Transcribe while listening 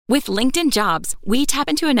With LinkedIn Jobs, we tap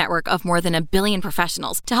into a network of more than 1 billion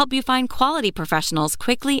professionals to help you find quality professionals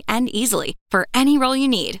quickly and easily for any role you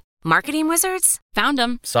need. Marketing wizards? Found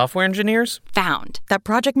them. Software engineers? Found. That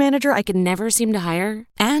project manager I could never seem to hire?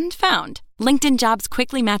 And found. LinkedIn Jobs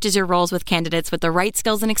quickly matches your roles with candidates with the right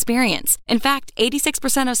skills and experience. In fact,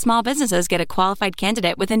 86% of small businesses get a qualified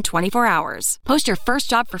candidate within 24 hours. Post your first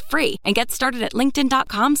job for free and get started at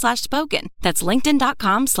linkedin.com/spoken. That's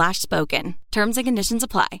linkedin.com/spoken. Terms and conditions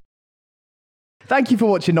apply. Thank you for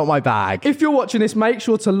watching Not My Bag. If you're watching this, make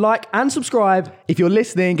sure to like and subscribe. If you're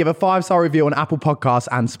listening, give a 5-star review on Apple Podcasts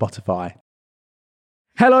and Spotify.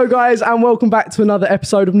 Hello, guys, and welcome back to another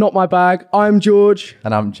episode of Not My Bag. I'm George,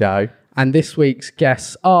 And I'm Joe. and this week's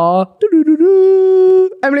guests are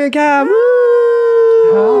Emily and Cam.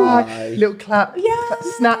 Hi. Little clap. Yeah.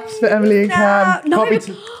 Snaps for Emily and Cam. No, Can't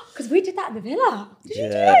be because we did that in the villa. Did you know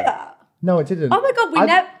that? No, it didn't. Oh my god,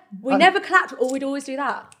 we never clapped, or we'd always do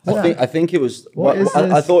that. I think it was.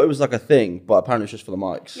 I thought it was like a thing, but apparently it's just for the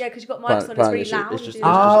mics. Yeah, because you've got mics on, it's really loud. It's just,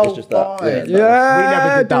 and it's just that. fine. Yeah. We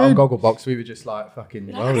never did that on dude. Gogglebox. We were just like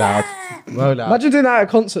fucking well loud. Well loud. Imagine doing that at a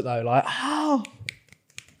concert, though. Like, I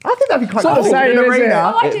think that'd be quite It's not cool. the same, In an is it?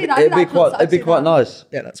 arena. Oh, I do that. I do It'd be that concert, quite. It'd be I do quite that. nice.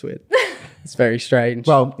 yeah, that's weird. It's very strange.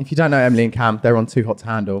 Well, if you don't know Emily and Cam, they're on Too Hot to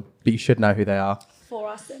Handle, but you should know who they are. For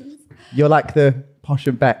our sins. You're like the Posh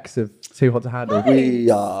and Becks of Too Hot to Handle. We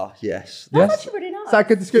are. Yes. That's actually really nice. Is that a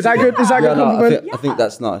good is description? that good? Is that a Yeah, good no, compliment? I think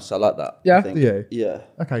that's nice. I like that. Yeah? I think. Do you? Yeah.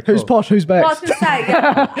 Okay, cool. Who's posh? Who's Well, I Bex? was going to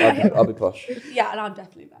say, yeah. I'll be posh. Yeah, and I'm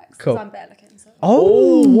definitely Bex. Cool. Because I'm better looking. So.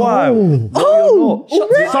 Oh wow! No,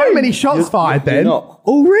 you're not. So many shots fired You're then. not.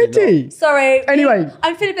 Already? Sorry. Anyway.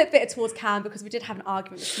 I'm feeling a bit bitter towards Cam because we did have an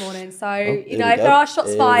argument this morning. So, here you know, we if go. there are shots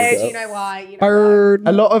Here we fired, go. you know why. You know why. Bird.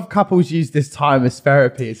 A lot of couples use this time as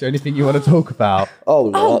therapy. Is there anything you want to talk about? Oh,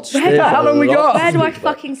 lots. where- There's how long a we lot got? to Where do I talk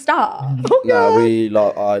about. fucking start?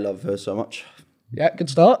 No, I love her so much. Yeah, good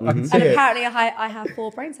start. I can see And it. apparently I have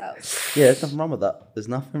 4 brain cells. Yeah, there's nothing wrong with that. There's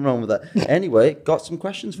nothing wrong with that. Anyway, got some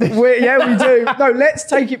questions for you. Yeah, we do. No, let's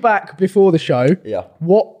take it back before the show. Yeah.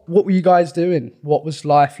 What were you guys doing? What was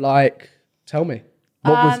life like? Tell me.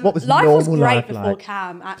 What was life normal was great life before like?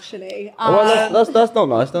 Cam, actually. Well, that's not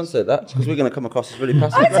nice. Don't say that because we're going to come across as really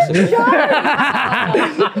passive aggressive.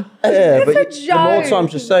 Yeah, but It's a the more joke.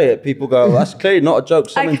 times you say it, people go, "That's clearly not a joke.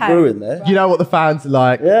 Something's Okay. brewing there." You know what the fans are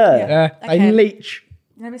like. Yeah. Yeah, Okay. they leech.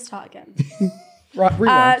 Let me start again. Right,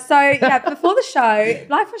 rewind. So yeah, before the show,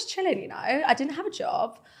 life was chilling. You know, I didn't have a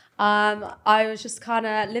job. I was just kind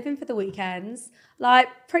of living for the weekends, like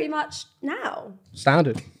pretty much now.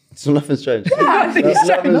 Standard. So nothing's changed. Nothing's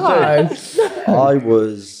changed. I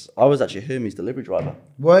was actually Hermes delivery driver.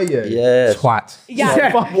 Were you? Yes. Twat.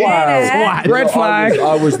 Yeah. Fucking Yeah. twat. Red flag.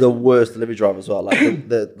 I was the worst delivery driver as well. Like,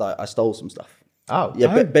 like I stole some stuff. Oh.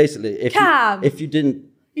 Yeah, but basically, Cam. if you didn't.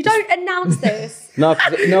 You don't announce this. No,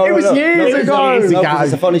 it was years ago.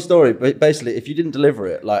 It's a funny story, but basically, if you didn't deliver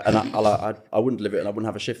it, like, and I wouldn't deliver it, and I wouldn't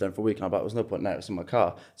have a shift then for a week, and I'm like, there's no point now. It's in my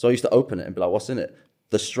car, so I used to open it and be like, what's in it?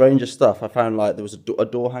 The strangest stuff I found, like there was a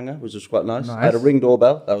door hanger, which was quite nice. I had a Ring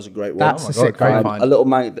doorbell, that was a great one. That's a sick great one. find. A little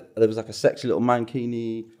man, there was like a sexy little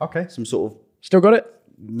mankini. Okay. Some sort of Still got it?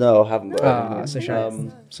 no, I haven't got Ah, it. it's a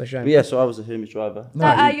shame. It's a shame. But yeah, so I was a Hermes driver.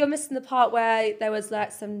 So, you're missing the part where there was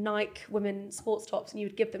like some Nike women sports tops, and you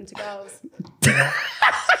would give them to girls.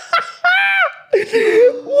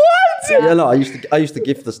 Yeah, no, I used to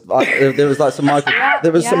gift this. There was like some Michael.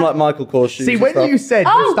 There was some yeah. like Michael Kors shoes. See, and when stuff. you said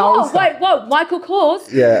you Oh, stole whoa, stuff, wait, whoa, Michael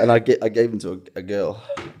Kors. Yeah, and I gave them to a girl.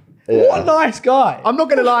 Yeah. What a nice guy. I'm not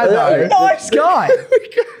going to lie though. nice guy.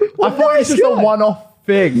 I thought it was just a one-off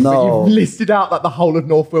thing, No. but you've listed out like the whole of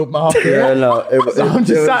Northfield Market. Yeah, no, So I'm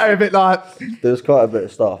just sat here a bit like, there was quite a bit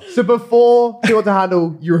of stuff. so before Too Hot to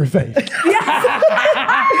Handle, you were a thief. That's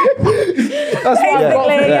what I've got.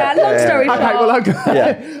 Basically, yeah. Long story short. Okay, well, I'm glad,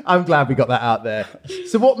 Yeah. I'm glad we got that out there.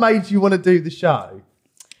 So what made you want to do the show?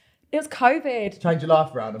 It was COVID. Change your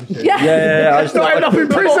life around, I'm assuming. Yeah. Yeah, I just Not end up in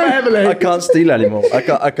prison, Emily. I can't steal anymore.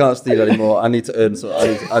 I can't steal anymore. I need to earn. So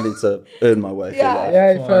I need to earn my way. through Yeah. life.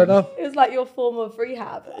 Yeah, fair enough. It was like your form of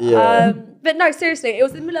rehab. Yeah. But no, seriously, it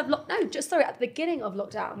was in the middle of at the beginning of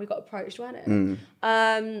lockdown, we got approached, wasn't it?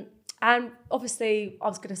 And obviously, I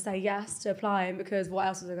was going to say yes to applying because what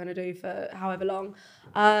else was I going to do for however long?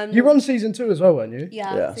 You were on season 2 as well, weren't you?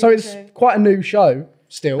 Yeah. Yeah. So it's season two. quite a new show.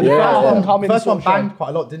 still. Yeah. Come in First sort one of show. banged quite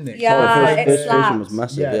a lot, didn't it? Yeah, it First slapped. version was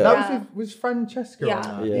massive. Yeah, Yeah, that was Francesca Yeah,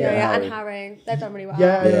 on that. yeah, Harry. and Harry. They've done really well.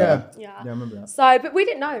 Yeah, Yeah. I remember that. So, but we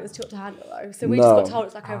didn't know it was Tilt to Handle though. So we just got told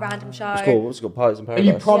it's like a random show. It's called, what's it called? Parties in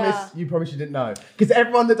And Paradise. you promise you didn't know. Because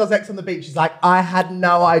everyone that does X on the Beach is like, I had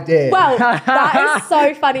no idea. Well, that is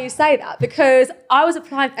so funny you say that because I was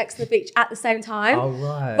applying for X on the Beach at the same time. Oh,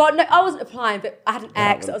 right. But no, I wasn't applying, but I had an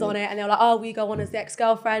ex that was on it and they were like, oh, will you go on as the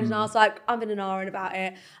ex-girlfriend? And I was like, I'm in an R about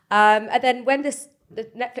it. And then when the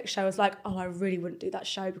Netflix show was like, oh, I really wouldn't do that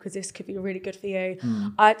show because this could be really good for you.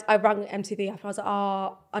 I rang MTV up and I was like,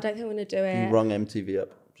 oh, I don't think I'm going to do it. You rung MTV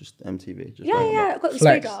up. Just MTV. Just Yeah, rang them yeah, up. I've got the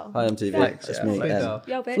Flex. speaker. Hi MTV. Flex. It's me. Flex. Em.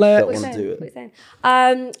 Yo, bitch. Flex. What you Don't wanna saying? do it. What you saying?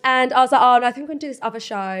 And I was like, oh, no, I think I'm going to do this other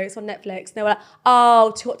show. It's on Netflix. And they were like,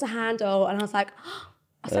 oh, Too Hot to Handle. And I was like,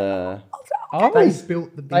 They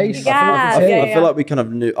spilt the beans. Base. yeah, I yeah, I feel like we kind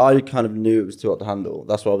of knew. I kind of knew it was too hot to handle.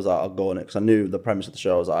 That's why I was like, I'll go on it because I knew the premise of the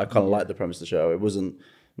show. I was like, I kind of liked the premise of the show. It wasn't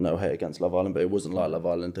no hate against Love Island, but it wasn't like Love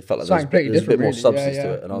Island. It felt like there was, Something there was a bit completely more different, substance really.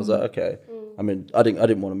 to Yeah, it, and I was like, okay. I mean, I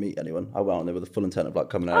didn't want to meet anyone. I went on there with the full intent of like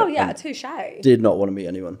coming out. oh, yeah, and touche. did not want to meet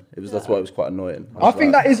anyone. It was that's why it was quite annoying. I was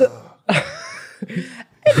think like, that is.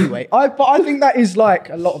 Anyway, but I think that is like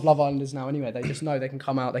a lot of Love Islanders now. Anyway, they just know they can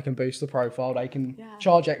come out, they can boost the profile, they can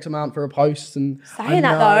charge X amount for a post, and Saying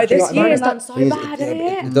that though, do you this know what I year's mean? done so thing is, bad,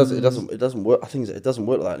 isn't it doesn't work. I think it doesn't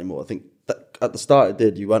work like that anymore. I think that at the start it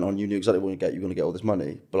did. You went on, you knew exactly what you're going to get all this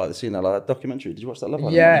money. But like the scene now, like that documentary. Did you watch that Love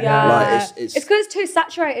Island? Yeah. Yeah. Like, It's because it's too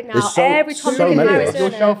saturated now. There's so- Every time so you many know of it's us. Your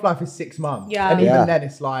doing shelf it. life is 6 months. Yeah. And even Yeah. then,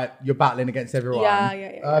 it's like you're battling against everyone.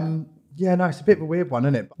 Yeah. Yeah, no, it's a bit of a weird one,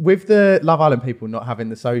 isn't it? With the Love Island people not having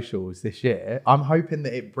the socials this year, I'm hoping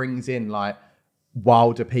that it brings in like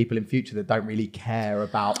wilder people in future that don't really care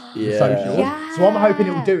about the Yeah. socials. Yeah. So what I'm hoping it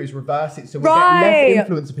will do is reverse it, so we Right. get less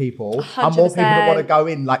influencer people and more people that want to go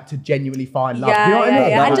in like to genuinely find love. Yeah, Do you know what I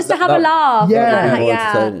mean? And just to have a laugh. Yeah. That'd be more yeah.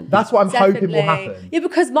 entertaining. That's what I'm hoping will Definitely. happen. Yeah,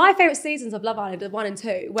 because my favourite seasons of Love Island are 1 and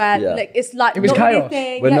 2, where Yeah. like it's like It was not chaos.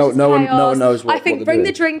 anything. Where yeah, no- it's just no one chaos. knows what- I think what they're bring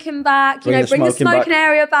the doing. drinking back, Bring the bring the smoking back. smoking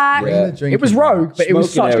area back. Yeah. The drink it was is rogue, but it was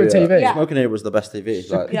such Smoking good area. TV. Yeah. Smoking area was the best TV.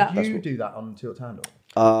 Like, Yeah. Could you do that on Tilt Handle?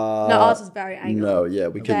 No, ours was very anal. No, yeah,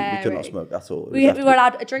 we could not Very. smoke at all. It We would have were to be-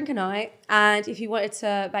 allowed a drink a night, and if you wanted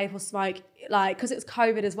to vape or smoke, like because it was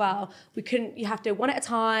COVID as well, we couldn't. You have to one at a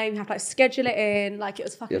time. You have to like schedule it in. Like it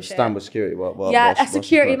was fucking You have to shit. stand with security. While yeah, whilst a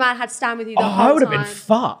security you smoke. man had to stand with you the Oh, whole I would have time. been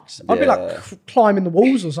fucked. I'd be Yeah. like climbing the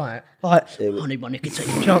walls or something. Like, It would- I need my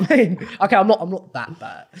nicotine. Do you know what I mean? Okay, I'm not that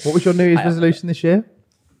bad. What was your New Year's resolution this year?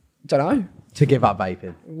 Don't know. To give up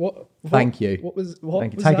vaping. What? Thank you. What was?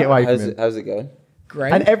 Thank you. was Take that? it away from How's him. how's it going?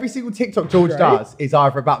 Great. And every single TikTok George Great. does is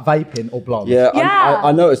either about vaping or blonde. Yeah, Yeah.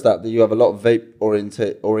 I noticed that you have a lot of vape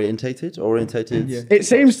orientated. it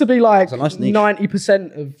seems to be like It's a nice niche.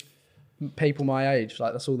 90% of people my age.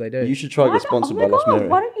 Like that's all they do. You should try to get sponsored by Lost Mary.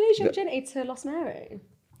 Why don't you lose your virginity to Lost Mary?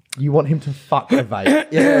 You want him to fuck a vape.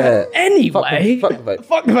 Yeah. Anyway, Fuck the vape.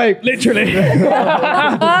 fuck the vape, literally.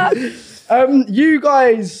 You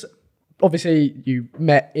guys, obviously, you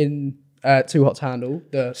met in Too Hot to Handle.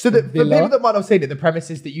 So for villa. people that might not have seen it, the premise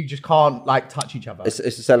is that you just can't like touch each other. It's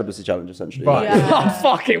a celibacy challenge essentially. Right. I'll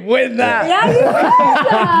fucking win that.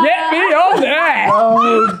 Yeah, Get me on there.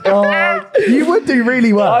 Oh god, you would do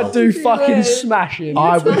really well. I'd do fucking smashing.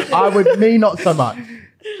 I would. Me not so much.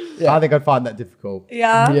 I think I'd find that difficult.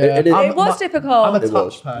 yeah. Yeah. It is- It was difficult. I'm a It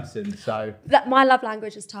was. touch person, so That my love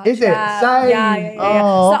language is touch. Is it? Yeah. Same. Yeah.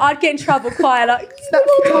 Oh. So I'd get in trouble quite a lot.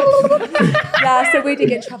 Yeah, so we did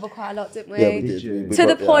get in trouble quite a lot, didn't we? Yeah, we did. We To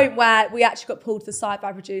the got- point where we actually got pulled to the side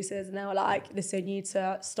by producers, and they were like, "Listen, you need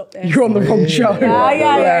to stop this." You're on the wrong show.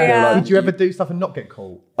 Yeah. Did you ever do stuff and not get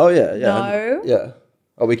caught? Oh yeah, yeah. No. Yeah.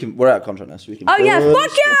 Oh, we're out of contract now, so we can. Oh yeah,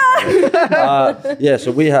 fuck yeah! Yeah,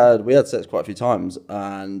 so we had sex quite a few times,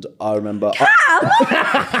 and I remember.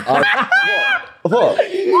 What?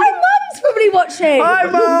 My mum's probably watching.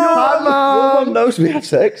 Your mum knows we have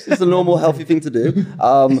sex. It's a normal, healthy thing to do.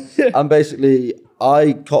 And basically,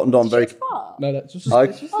 I cottoned on very. No, that's just.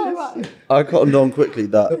 I Oh, right. cottoned on quickly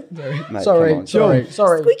that. Mate, come Sorry. on.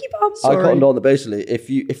 Squeaky bum. I cottoned on that basically,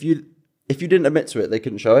 if you didn't admit to it, they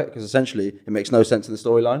couldn't show it because essentially it makes no sense in the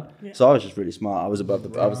storyline. So I was just really smart. I was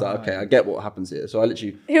I was like, okay, I get what happens here. So I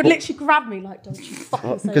literally. He would literally grab me like, "Don't you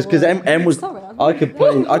fucking say a Because word." M was, Sorry, I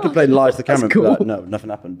could play live to the camera and cool. be like, no, nothing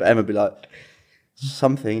happened. But Emma would be like,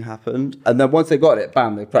 something happened. And then once they got it,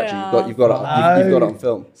 bam, they practically you've got it on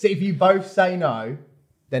film. So if you both say no,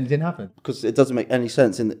 then it didn't happen. Because it doesn't make any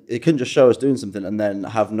sense. It couldn't just show us doing something and then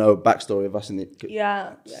have no backstory of us in the.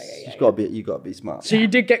 Yeah. You got to be smart. So you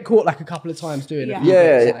did get caught like a couple of times doing Yeah.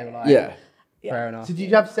 it. Yeah. Fair enough. So did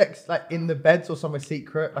you have sex like in the beds or somewhere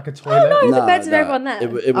secret, like a toilet? Oh, no, the beds of everyone there.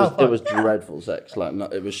 It was dreadful sex. Like, no,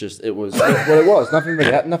 it was nothing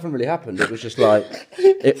really happened. It was just like,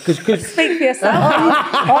 because Speak for yourself.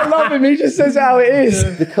 I love him. He just says how it is.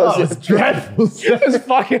 because It's dreadful. It's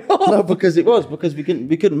fucking awful. no, because we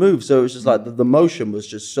couldn't move, so it was just like the motion was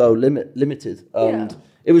just so limited, and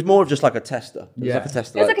it was more of just like a tester. It was like a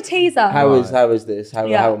tester. It was like a teaser. How is this? How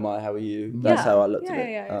Yeah. am I? How are you? That's how I looked at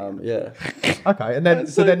it. Yeah. Okay, and then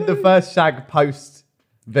then the first shag post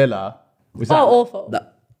Villa was that. awful.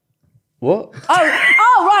 What? Oh,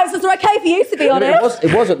 right. So it's okay for you to be on it.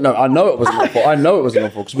 It wasn't. No, I know it wasn't awful. I know it wasn't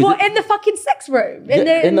awful because we What, did, in the fucking sex room?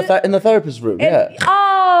 in the therapist room. Yeah.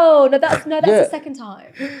 Oh, no, that's the second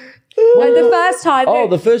time. No, the first time. Oh,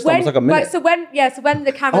 the first time was like a minute. Right, so when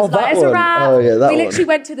the camera's Oh, like, that it's a one. wrap. Oh, yeah, that we one. literally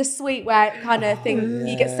went to the suite where kind of thing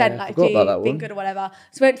you get sent, like, if forgot you've about that been one. good or whatever.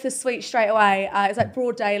 So we went to the suite straight away. It was like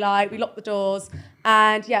broad daylight. We locked the doors.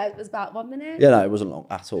 And yeah, it was about 1 minute. Yeah, no, it wasn't long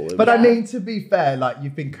at all. It But was- I mean, to be fair, like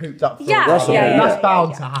you've been cooped up for Yeah, a while. That's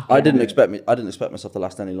bound yeah. to happen. I didn't expect myself to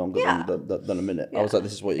last any longer Yeah. than a minute. I was like,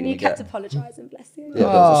 this is what you're And you gonna kept get. apologising, bless you. Yeah,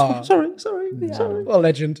 Oh. sorry. What a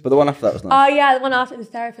legend. But the one after that was nice. Oh yeah, the one after the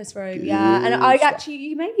therapist room, yeah. And I actually,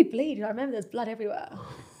 you made me bleed. I remember there's blood everywhere.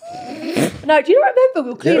 No, do you not remember? We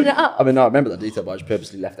were cleaning it up. I mean, no, I remember that detail, but I just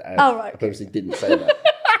purposely left it out. Oh, right, I purposely didn't say that.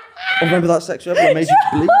 Oh, remember that sex ever I made you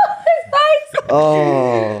bleed? His face.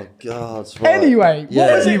 Oh, God. Right. Anyway, Yeah.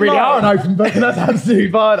 what was You it really like? are an open book, and that's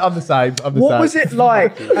absolutely fine. I'm the same. What was it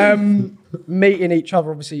like meeting each other,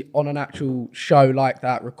 obviously, on an actual show like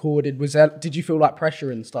that, recorded? Did you feel like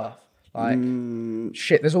pressure and stuff? Like,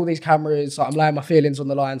 shit, there's all these cameras, like, I'm laying my feelings on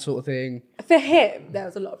the line sort of thing. For him, there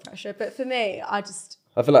was a lot of pressure, but for me, I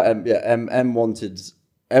I feel like M wanted...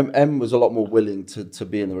 M was a lot more willing to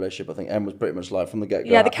be in the relationship. I think M was pretty much like from the get-go.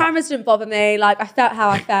 yeah, the cameras didn't bother me. Like I felt how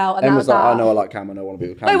I felt, and M that was was like, that. I know I like Cam and I want to be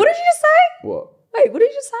with Cam. Wait, what did you just say? What? Wait, what did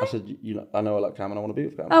you just I say? said, you know, I know I like Cam and I want to be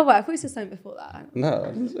with Cam. Oh, wait, I thought you said something before that. No, I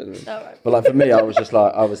didn't say anything. Oh, right. But like for me, I was just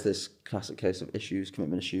like, I was this classic case of issues,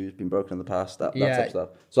 commitment issues, been broken in the past, that type of stuff.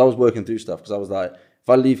 So I was working through stuff because I was like, if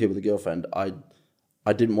I leave here with a girlfriend,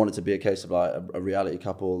 I didn't want it to be a case of like a reality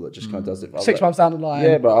couple that just kind of does it. 6 months down the line.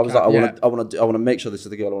 Yeah, but I was like, Yeah. I want to make sure this is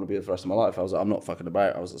the girl I want to be with for the rest of my life. I was like, I'm not fucking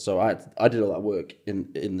about. I did all that work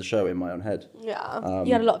in the show in my own head. Yeah,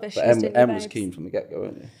 you had a lot of issues. But didn't M you, was babes? keen from the get go,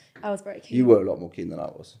 weren't you? I was very keen. You were a lot more keen than I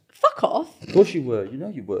was. Fuck off. Of course you were. You know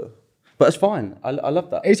you were. But it's fine. I love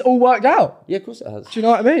that. It's all worked out. Yeah, of course it has. Do you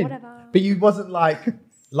know what I mean? Whatever. But you wasn't like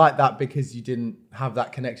that because you didn't have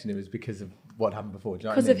that connection. It was because of what happened before. Do you know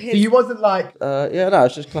what I Because of mean? his- So you wasn't like. Yeah, no,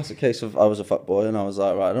 it's just a classic case of I was a fuckboy and I was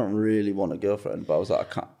like, right, I don't really want a girlfriend, but I was like,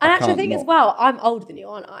 I can't. And I actually, I can't think not. as well, I'm older than you,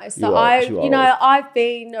 aren't I? So You are, you are old. I've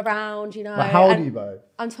been around, Like, how old are and you both?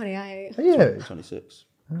 I'm 28. Are you? 26.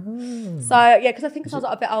 So yeah, because I think as I was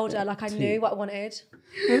a bit older, like I knew what I wanted.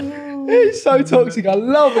 It's so toxic. I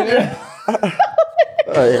love it.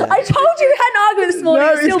 Oh, yeah. I told you we had an argument this morning.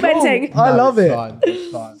 No, You're still it's cool. venting. I No, love it's it. fine,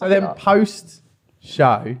 it's fine. So then post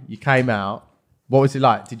show, you came out. What was it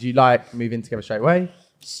like? Did you like move in together straight away?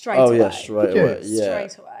 Straight Oh away. yeah, straight Did you? away. Yeah.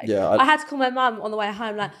 Straight away. Yeah. I had to call my mum on the way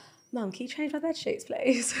home, like, Mum, can you change my bed sheets,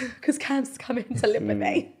 please? Because Cam's coming to live with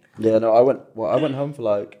me. Yeah, no, I went home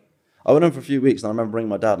for a few weeks and I remember ringing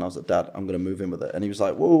my dad and I was like, Dad, I'm going to move in with it. And he was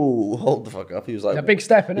like, whoa, hold the fuck up. He was like, A big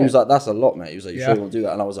step, innit? He was like, that's a lot, mate. He was like, you Yeah. sure you want to do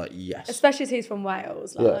that? And I was like, yes. Especially as he's from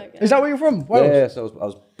Wales. Yeah. Like, Is that where you're from? Yeah, Wales? yeah, so I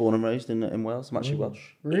was born and raised in Wales. I'm actually Welsh.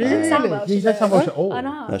 You sound Welsh. You said some Welsh at all. I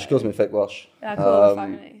know. No, she calls me fake Welsh. Yeah, cool.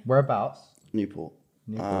 Funny. Whereabouts? Newport.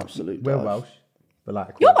 Absolute We're dive. Welsh. But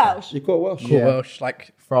like. You're Welsh. You call Welsh? Cool Yeah. Welsh,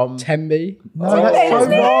 like From. Tenby. No, that's so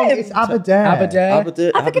Isn't it? wrong. It's Aberdare. Aberdare.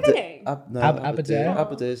 Aberdare. Aberdare. Aberdare.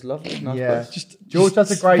 Aberdare's lovely. Nice Yeah. place. George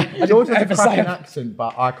does a great. George has a ever say cracking it. accent,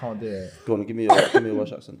 but I can't do it. Go on, give me a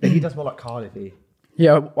Welsh accent. He does more like Cardiff-y.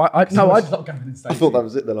 Yeah, no, I. not going in I thought that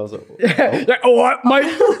was it then. I was like, Yeah, all right,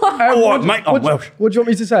 mate. All right, mate, I'm Welsh. What do you want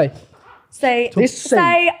me to say?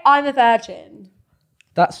 Say I'm a virgin.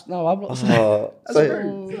 That's no, I'm not saying.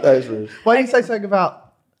 that is rude. Why don't you say something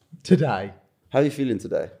about today? How are you feeling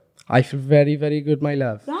today? I feel very, very good, my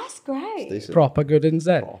love. That's great. Decent. Proper good and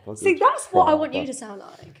zen. Proper See, good. that's what I want Proper. you to sound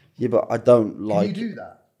like. Yeah, but I don't Can like. you do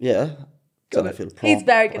that? Yeah. Then I feel proper. He's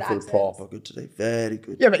very good I at feel accents. proper good today. Very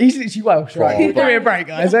good. Yeah, but he's literally Welsh, right? Proper. Give me a break,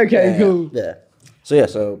 guys. Okay, cool. Yeah.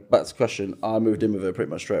 So back to the question. I moved in with her pretty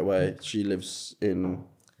much straight away. She lives in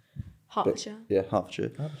Hertfordshire.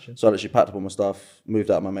 Hertfordshire. So I literally packed up all my stuff,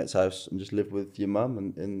 moved out of my mate's house, and just lived with your mum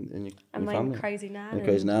and your And my family. crazy nan. And your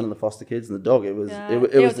crazy nan and the foster kids and the dog. It was Yeah.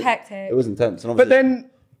 it It was hectic. It was intense. And But obviously- then,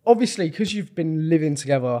 obviously, because you've been living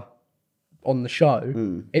together on the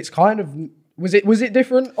show, it's kind of Was it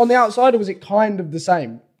different on the outside, or was it kind of the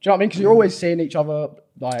same? Do you know what I mean? Because you're always seeing each other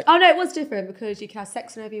like. Oh no, it was different because you can have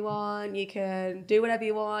sex whenever you want, you can do whatever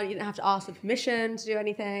you want, you didn't have to ask for permission to do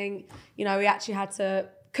anything. You know, we actually had to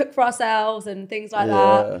cook for ourselves and things like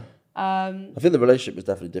that. I think the relationship was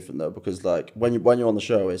definitely different though, because like when you're on the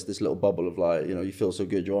show, it's this little bubble of like, you know, you feel so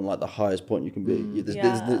good, you're on like the highest point you can be.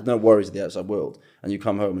 There's no worries of the outside world, and you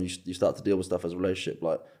come home and you start to deal with stuff as a relationship,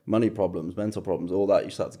 like money problems, mental problems, all that you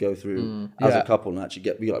start to go through as a couple, and actually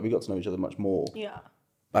we got to know each other much more. Yeah.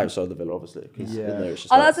 Outside the villa, obviously.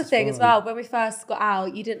 That's the thing as well. When we first got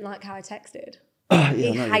out, you didn't like how I texted.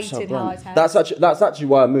 He hated how I texted. That's actually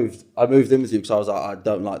why I moved. I moved in with you because I was like, I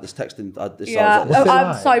don't like this texting.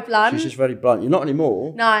 I'm so blunt. She's just very blunt. You're not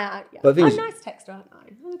anymore. No, yeah. But I'm a nice texter, aren't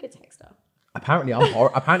I? I'm a good texter. Apparently, I'm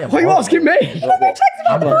horrible. What are you asking me?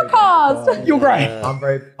 I'm podcast. You're great.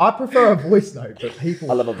 I prefer a voice note, but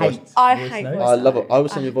people. I love a voice. I hate voice I love it. notes. I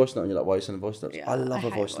always send you a voice note, and you're like, "Why are you sending voice notes?" Yeah, I love I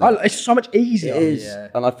a hate voice voice note. It's so much easier. It is,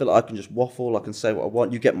 and I feel like I can just waffle. I can say what I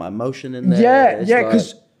want. You get my emotion in there. Yeah, It's yeah,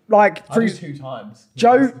 because like I do 2 times.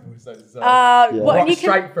 Joe- What, and you can,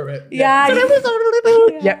 straight from it. yeah.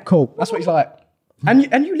 yeah, cool. That's what he's like.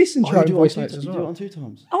 And you listen to your own voice notes as You do it well. on 2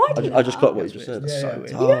 times. Oh, I do I just that. got what you just said.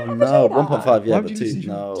 Yeah. Oh no, 1.5. Yeah, Why would but you 2. listen to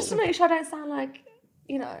No. Just to make sure I don't sound like,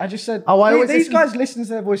 you know, I just said, Oh, I always these listen- guys listen to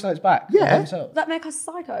their voice notes back. Yeah. Themselves. that make us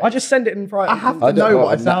psycho. I just send it in private. I have to I don't know know, what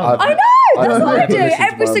I I've- sound I've- like. I know, that's I've what I never do listened to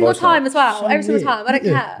every my single voice time notes. as well. Every single time. I don't Why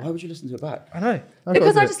care. would you listen to it back? I know.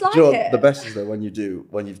 Because I just like Do you know it. what the best is though when you do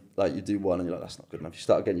one and you're like, that's not good enough. You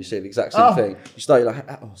start again, you say the exact same thing. You start, you're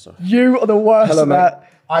like, oh sorry. You are the worst Hello, at mate. that.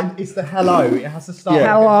 It's the hello. It has to start.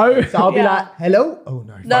 Hello. So I'll be Yeah. like, hello. Oh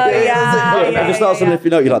no. No, fuck it. yeah. If it starts something, if you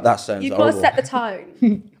know, you're like, that sounds You've got to horrible. set the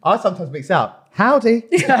tone. I sometimes mix out. Howdy.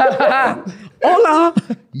 Hola.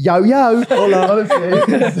 Yo yo. Hola.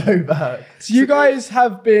 Honestly, it's so bad. So you guys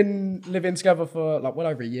have been living together for like well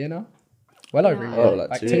over a year now. Well over a year. Oh,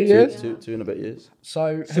 like 2 2 years. two and a bit years.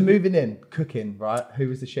 So So moving in, cooking, right? Who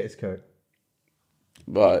was the shittest cook?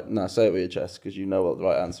 Right, now say it with your chest because you know what the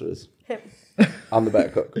right answer is. Him. I'm the better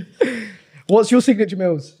cook. what's your signature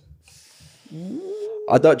meals?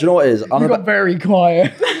 I don't. Do you know what it is? You got very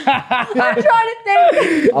quiet. I'm trying to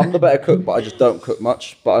think. I'm the better cook, but I just don't cook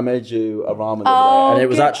much. But I made you a ramen the other Oh, day, and it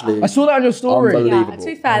was good. actually I saw that on your story. unbelievable. Yeah, to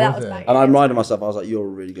be fair, that was it? banging. And I reminded myself, I was like, "You're a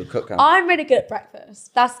really good cook." Cam. I'm really good at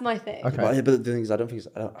breakfast. That's my thing. Okay. But the thing is, I don't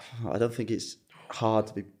think it's hard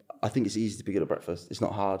to be. I think it's easy to be good at breakfast. It's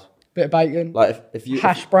not hard. Bit of bacon. Like if you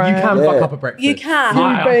hash You brown. can Yeah. fuck up a breakfast. You can.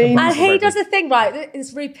 beans. And he does a thing, right?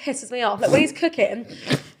 This really pisses me off. Like when he's cooking,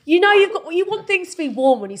 you know you want things to be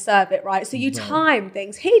warm when you serve it, right? So you time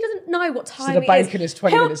things. He doesn't know what time the it bacon is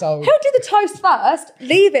 20 He'll- minutes old. He'll do the toast first,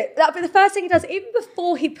 leave it. That'll be the first thing he does, even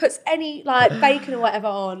before he puts any like bacon or whatever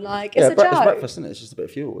on. Like it's a it's joke. breakfast, isn't it? It's just a bit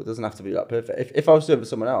of fuel. It doesn't have to be like perfect. If I was doing it for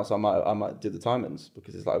someone else, I might do the timings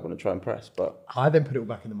because it's like I want to try and press. But I then put it all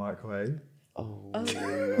back in the microwave. Oh, that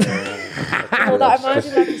reminds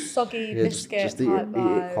me of like a soggy yeah, biscuit just eat type it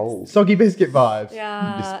vibes. cold. Soggy biscuit vibes.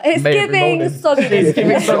 Yeah, it's made every giving morning. soggy biscuit.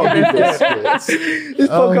 This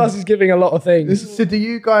podcast is giving a lot of things. So do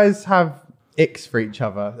you guys have icks for each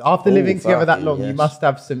other? After living together that fucking long, you yes. must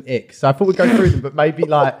have some icks. So I thought we'd go through them, but maybe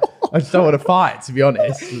like, I just don't want to fight, to be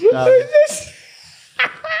honest.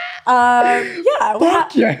 Yeah, we have,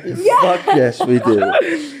 Fuck yes, we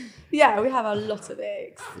do. yeah, we have a lot of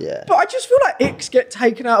eggs. Yeah. But I just feel like icks get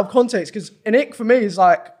taken out of context because an ick for me is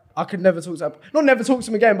like I could never talk to them. Not never talk to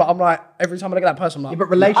them again, but I'm like every time I look at that person, I'm like, Yeah, but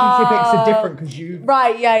relationship icks are different because you...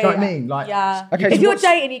 Right, yeah, Do you know yeah. what I mean? Like- yeah. Okay, if so you're what's-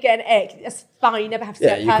 dating, you get an egg. That's fine. You never have to see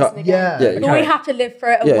Yeah, that you person can't- again. Yeah, you but can't. we have to live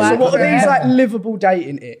for it and Yeah, work. so what for are these it. like livable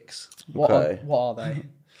dating icks? What Okay. are they?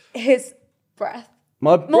 His breath.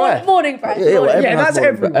 My breath. Morning breath. Yeah, well, morning everyone Yeah, has that's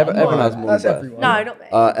morning everyone. breath. Everyone has morning That's breath. everyone. No, not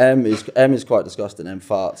me. M is quite disgusting. M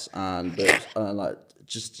farts and burps, and like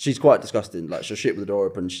just she's quite disgusting. Like she'll shit with the door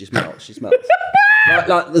open. She smells.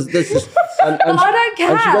 like there's just. And I don't care.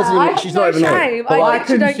 And she doesn't even, I have she's no not even shame. But I like,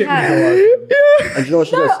 literally don't shit with care. your wife. and do you know what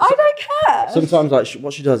she No, does? I don't care. Sometimes like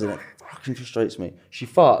what she does and it fucking frustrates me. She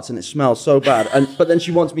farts and it smells so bad, but then she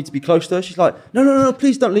wants me to be close to her. She's like, no,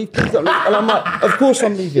 please don't leave, please don't leave. And I'm like, of course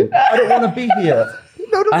I'm leaving. I don't want to be here.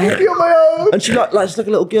 No, don't leave me on my own. And she like she's like a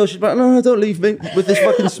little girl. She's like, no, don't leave me with this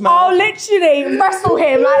fucking smell. Oh, literally wrestle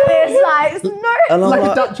him like this, like no. And I'm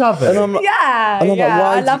Like a Dutch oven. And I'm like, Yeah, and I'm yeah.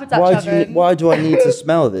 like, I love a Dutch oven. why do I need to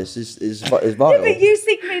smell this? Is vile. But you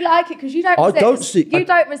secretly like it because you don't I resist. don't see. You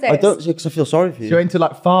don't resist. I don't because I feel sorry for you. You're into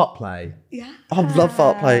like fart play. Yeah. I love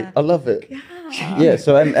fart play. I love it. Yeah.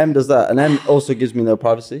 So M does that, and M also gives me no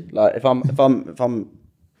privacy. Like if I'm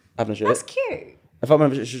having a shit. That's cute. If I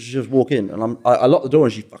remember, she just walk in, and I lock the door,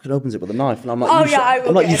 and she fucking opens it with a knife, and I'm like, Oh, you yeah, I will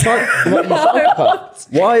I'm like, you get psych- I'm like, you psychopath.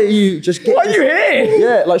 Why are you just? Why are you here?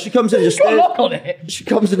 Yeah, like she comes in and just Got a stares. lock on it. She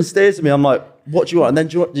comes in and stares at me. I'm like, what do you want? And then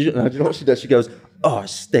do you know what she does? She goes, oh, it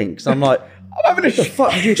stinks. I'm like, I'm having a what the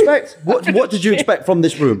fuck did you expect? What did you expect from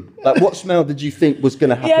this room? Like, what smell did you think was going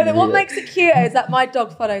to happen? Yeah, but what here? makes it cute is that my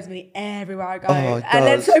dog follows me everywhere I go. Oh, it and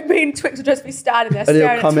then does. so me and Twix will just be standing there And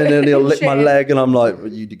staring he'll come at in and he'll lick my shit. leg, and I'm like, well,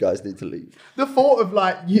 you guys need to leave. The thought of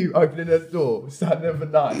like you opening the door, standing there for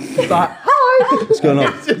night, it's like, hi! What's going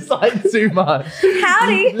on? It's just like too much.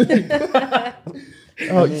 Howdy.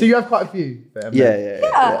 Oh, so you have quite a few. Then, Yeah.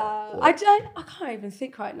 I can't even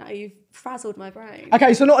think right now. You've frazzled my brain.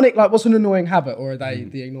 Okay, so not like what's an annoying habit, or are they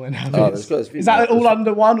the annoying habits? there's a few Is that more. all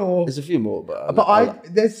under one, or There's a few more, but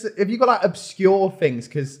have you got like obscure things?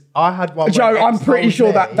 Because I had one. Joe? where I'm X pretty told sure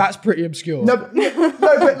me- that's pretty obscure. No, but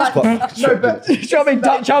like, no, but Do you know what I mean?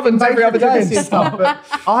 Dutch ovens every other day. Basic stuff, but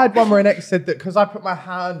I had one where an ex said that because I put my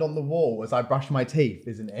hand on the wall as I brush my teeth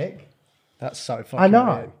is an ick. That's so fucking. I know.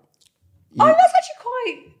 weird. Oh, that's actually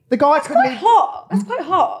quite The guy couldn't quite even. hot. That's quite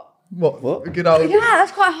hot. What? A good old. Yeah,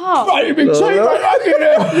 that's quite hot. Right, big teeth,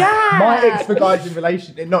 right, Yeah. My ex for guys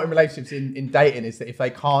not in relationships, in dating, is that if they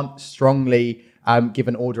can't strongly give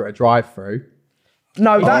an order at a drive-through.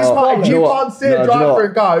 No, that's Oh, fine. If you you know what? can't sit No, a do you know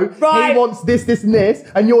drive-through what? and go, Right. he wants this, this, and this,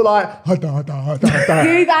 and you're like, "Ha, da, da, da, da."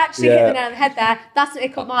 You've actually hit Yeah. the nail on the head there. That's an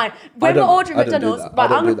ick of mine. I When we're don't- ordering I don't do McDonald's, that. right, I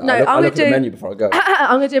don't I'm do gonna that. no, I look I'm at the gonna menu do. before I go.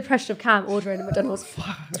 I'm gonna do a impression of Cam ordering a McDonald's.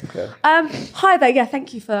 Okay. Hi there. Yeah,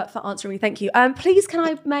 thank you for answering me. Thank you. Please,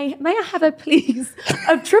 may I have a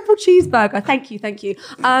triple cheeseburger? Thank you.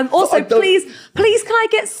 Also, I don't- please, can I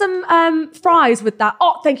get some fries with that?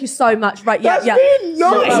 Oh, thank you so much. Right, yeah, That's yeah. being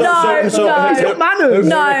nice. No. It's not manners.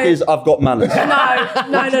 No. Ick is I've got manners. No.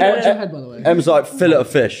 Head, by the way. M's like fillet of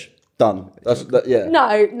fish. Done. Yeah.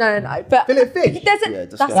 No. But Fillet of fish? There's a, Yeah,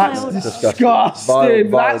 that's my disgusting. order.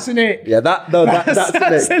 Disgusting. That's an ick. Yeah,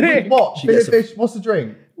 that's an it. ick. What? She Fillet gets of a- fish? What's the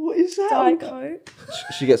drink? What is that? Diet Coke.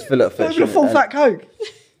 She gets fillet of fish. With a full and- fat coke.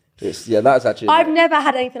 Yeah, that's actually. I've never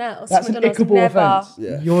had anything else. That's an McDonald's, ickable never. offence.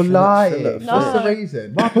 Yeah. You're Fillet lying. of fish. What's the No.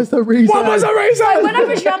 reason? What was the reason? What was the reason? So when I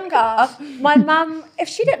was younger, my mum, if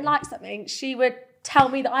she didn't like something, she would tell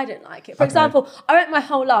me that I didn't like it. For example, I went my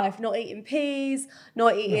whole life not eating peas,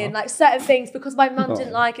 not eating like certain things because my mum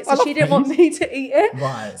didn't like it, so she didn't want me to eat it.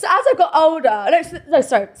 Right. So as I got older, no,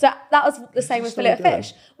 sorry. So that was the same with fillet of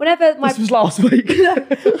fish. Whenever my This was last week.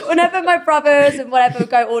 whenever my brothers and whatever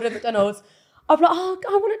would go order McDonald's, I'd be like, oh,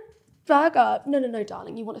 I want a burger. No,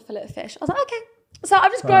 darling, you want a fillet of fish. I was like, okay. So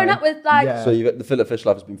I've just grown up with like. Yeah. So the fillet of fish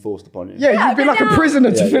life has been forced upon you. Yeah, you've been but like a now-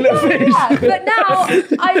 prisoner to fillet of fish. Yeah, but now I'm You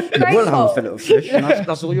won't have a grateful. fillet of fish. And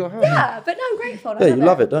that's all you're having. Yeah, but now I'm grateful. Yeah, you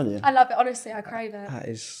love it, don't you? I love it. Honestly, I crave it. That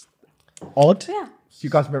is odd. Yeah. Do you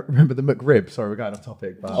guys remember the McRib? Sorry, we're going off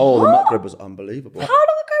topic. But Oh, the McRib was unbelievable. How long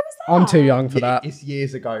ago was that? I'm too young for that. It's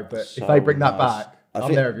years ago, but So if they bring that nice. back,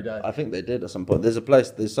 I'm there every day. I think they did at some point. There's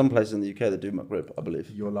some place in the UK that do McRib, I believe.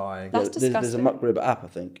 You're lying. That's There's a disgusting. McRib app, I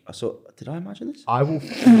think. Did I imagine this? I will.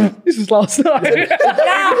 This was last night. Yeah.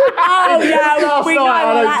 Oh, yeah. We know I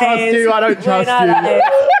what don't that trust is. you. I don't We trust know you.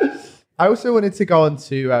 that is. I also wanted to go on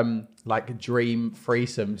to like dream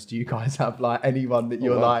threesomes. Do you guys have like anyone that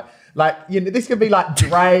you're wow. like you know, this could be like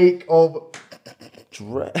Drake or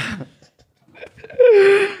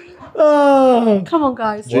Oh. Come on,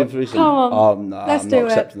 guys. Dream threesome. Come on. Oh, no, Let's I'm do not it.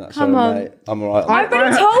 accepting that. Come Sorry, on. mate. I'm all right. I've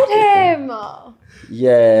already told him.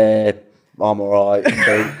 Yeah, I'm all right.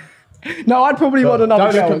 Okay. No, I'd probably want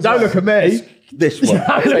another girl. don't look at me. This one. Yeah,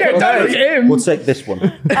 don't look at him. We'll take this one.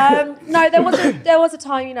 No, there was a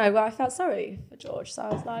time, where I felt sorry for George. So I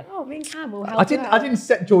was like, oh, me and Cam will help I didn't. you out. I didn't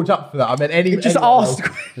set George up for that. I meant any. Just anyone asked.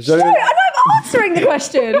 else. Is there No, any- I know I'm answering the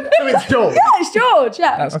question. So it's George. Yeah, it's George.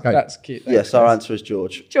 Yeah. That's, Okay. that's cute. Yes, our answer is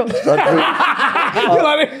George. George.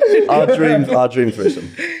 Our dream threesome.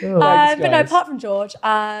 But no, guys. apart from George,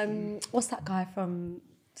 what's that guy from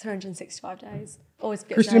 365 Days? Always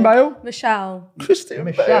forget his Christian name. Bale? Michelle. Christian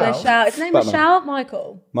Michelle. Michelle. Is his name Batman. Michelle?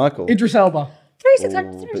 Michael. Michael. Idris Elba.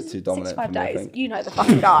 365 too dominant for me, I days. think. You know the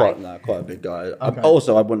fucking guy. Quite a big guy.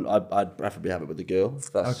 Also, I'd preferably have it with a girl.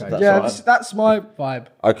 That's Okay. that's Yeah, all right. that's my vibe.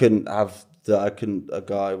 I couldn't have a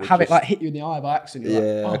guy with Have it just- like hit you in the eye by accident. You're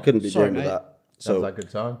Yeah, like, I couldn't be sorry, doing with mate. that. Sounds So like a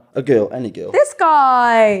good time. a girl, any girl. This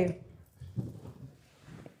guy.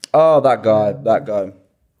 Oh, that guy.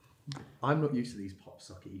 I'm not used to these pop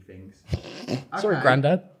sockety things. Sorry, Okay.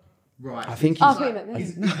 Granddad. Right. I think Oh, he's. who you meant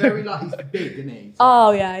this? He's very like he's big, isn't he?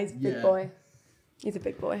 Oh yeah, he's a big Yeah. boy. He's a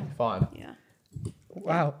big boy. Fine. Yeah.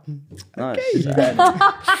 Wow. Nice. Then,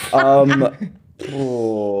 Oh, do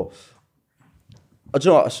you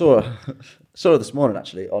know what? I saw her this morning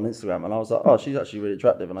actually on Instagram, and I was like, oh, she's actually really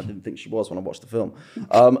attractive, and I didn't think she was when I watched the film.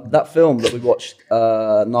 That film that we watched,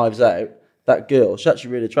 Knives Out, that girl, she's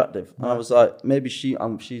actually really attractive, and I was like, maybe she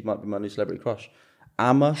might be my new celebrity crush.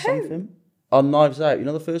 Amma something on Knives Out. You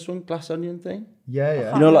know the first one, Glass Onion thing.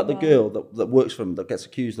 Yeah. You know, like the girl that works for him that gets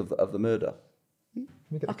accused of the murder.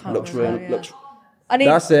 I can't Looks remember, really yeah. looks. I need,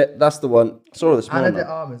 That's it. That's the one. Saw her this Anna morning. de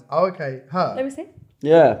Armas. Oh, okay. Her. let me see.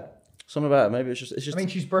 Yeah, something about it. Maybe it's just. I mean,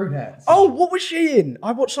 she's brunette. Oh, what was she in?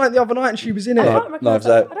 I watched something the other night and she was in it. I don't recognise Knives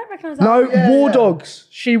that. Out. I don't recognise that. No, film. War yeah. Dogs.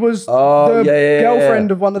 She was Oh, the yeah.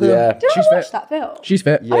 girlfriend of one of the. Yeah. Did She's I watch fit. that film? She's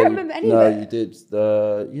fit. Yeah, I don't remember any no, of it. you did.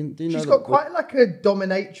 Do you know She's that- got quite like a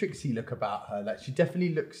dominatrixy look about her. Like she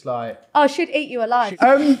definitely looks like. Oh, she'd eat you alive.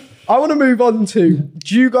 I want to move on to.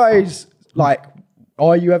 Do you guys like?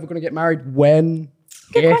 Are you ever going to get married? When?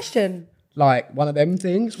 Good If? question. Like one of them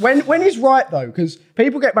things. When is right though? Because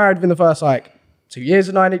people get married within the first like 2 years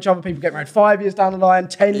of knowing each other. People get married 5 years down the line,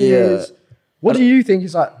 10 years. What do you think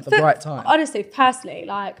is like the right time? Honestly, personally,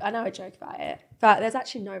 like I know I joke about it, but there's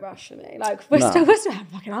actually no rush for me. Like we're No. still having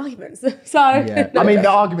fucking arguments. So Yeah. I mean, the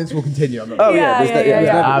arguments will continue. I'm not. Oh Yeah, yeah, there's yeah, no- yeah, there's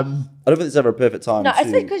yeah. never- Um, I don't think there's ever a perfect time. no, to,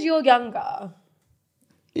 especially because you're younger.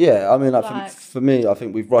 Yeah, I mean, I think Like- for me, I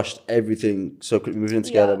think we've rushed everything so quickly. Moving in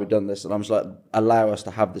together, Yeah. we've done this, and I'm just like, allow us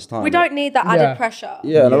to have this time. We don't need that Yeah. added pressure.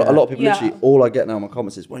 Yeah, and Yeah. a lot of people Yeah. literally all I get now in my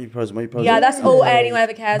comments is, "When are you proposing? When are you proposing?" Yeah, that's all anyone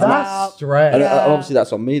ever cares that's about. stress. And Yeah. obviously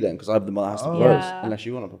that's on me then because I'm the one that has to propose, Yeah. unless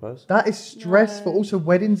you want to propose. That is stressful. Also,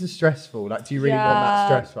 weddings are stressful. Like, do you really want that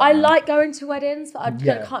stress? Right I now? like going to weddings, but I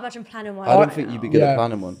Yeah. can't imagine planning one. I don't right think now. you'd be good Yeah. at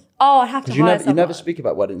planning one Oh, I'd have to because you hire never you never someone. speak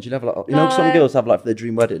about weddings. You never like you know some No. girls have like their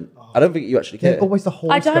dream wedding. I don't think you actually care. They're always the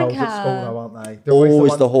horse I don't girls at care. school, though, aren't they? They're Always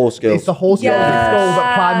ones- the horse girls. It's the horse girls Yeah. at school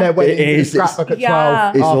that plan their weddings It in the is, it's- scrapbook at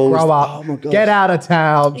Yeah. 12. It's Oh, always- grow up. oh my God. Get out of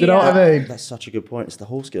town. Do you know what I Yeah. mean? That's such a good point. It's the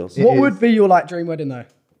horse girls. What is. would be your like dream wedding though?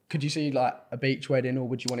 Could you see like a beach wedding, or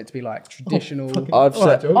would you want it to be like traditional? I've All right,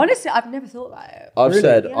 said Joe. Honestly, I've never thought about it. I've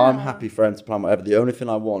said Yeah. I'm happy for them to plan whatever. The only thing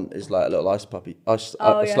I want is like a little ice puppy, Oh,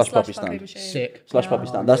 yeah, slush puppy stand. machine. Sick. Slush puppy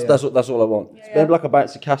stand. That's all I want. Maybe like a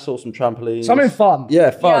bouncy castle, some trampolines. Something fun. Yeah,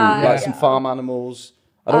 fun. Yeah, like yeah. some farm animals.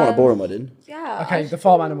 I don't want a boring wedding. Yeah. Okay, the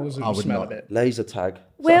farm animals will I would smell not. a bit. Laser tag. Is that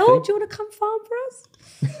a Will, thing? do you want to come farm for us?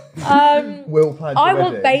 Will plan I your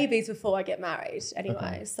want wedding. babies before I get married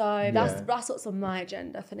anyway. So Yeah. that's what's on my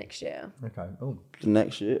agenda for next year. Okay. Oh.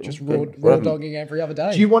 Next year. Just okay. raw dogging every other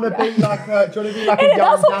day. Do you want to be like a? Do you want to be like a young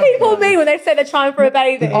That's what dad people girl? mean when they say they're trying for a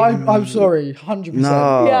baby. I'm sorry, 100%.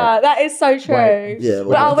 No. Yeah, that is so true. Wait, yeah, But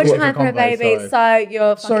well, we're what's trying the for a convo? baby, so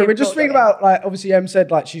you're Sorry, fucking we're just thinking bullshitting. about like obviously Em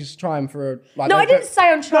said like she's trying for a like. No, I didn't say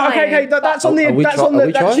I'm No, trying. okay, that's on the Are we that's try- on are the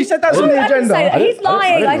we that, trying? she said that's I on the I didn't agenda. say that. He's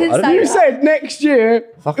lying. I didn't say You that. said next year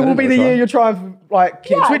Fuck, it I will didn't be know the try. year you're trying for like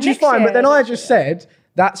kids, Yeah, which is next fine. year, But then I next just said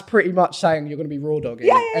that's pretty much saying you're going to be raw dogging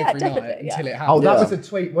Yeah, yeah, every definitely, night yeah. until it Oh, happens. that Yeah. was a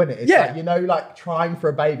tweet, wasn't it? It's Yeah. like, you know, like trying for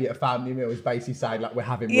a baby at a family meal is basically saying like we're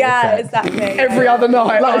having raw Yeah, sex. exactly. every other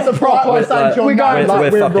night. Like it's a proper We're St. like- John we're man, going-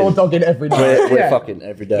 like we're we're raw fucking- dogging every night. We're Yeah. fucking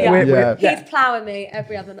every day. Yeah. Yeah. Yeah. He's ploughing me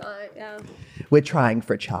every other night. Yeah. We're trying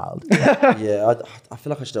for a child. Yeah, I feel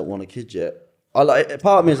like I just don't want a kid yet. I like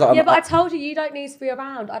part of me is like Yeah, I'm- but I told you don't need to be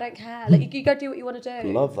around. I don't care. Like you go do what you want to I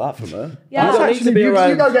do. love that from her. Yeah. You don't need to be you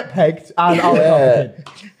around. go get pegged and I'll Yeah.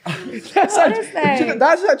 That's Honestly. actually,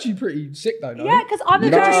 that's actually pretty sick though. No? Yeah, because I'm a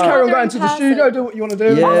You very can just carry on mothering going to the person. studio, do what you want to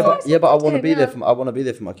do. Yeah, That's but what I I want to do, be there yeah. for I want to be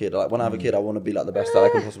there for my kid. Like when I have a kid, I want to be like the best that I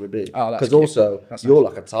can possibly be. Oh, that's Because cute. also That's you're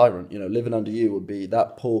nice. like a tyrant. You know, living under you would be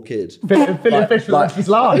that poor kid. Filling fish for the rest of his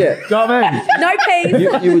life. Yeah. Do you know what I mean?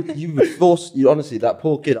 No peas. you would force you honestly that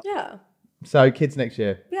poor kid. Yeah. So kids next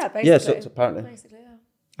year. Yeah, basically. Yeah, so apparently, Basically, yeah.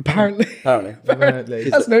 Apparently. Apparently.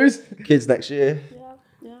 That's news. kids next year.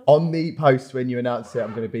 On the post when you announce it,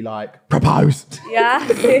 I'm going to be like, proposed. Yeah.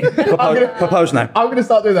 Propose now. I'm going to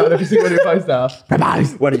start doing that on every single new post now.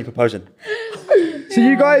 Proposed. When are you proposing? So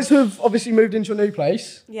you guys have obviously moved into a new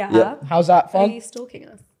place. Yeah. Yeah. How's that Are fun? you stalking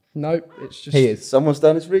us? Nope, it's just He is. Someone's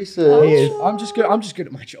done his research. He is. I'm just good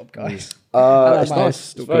at my job, guys. It's my nice.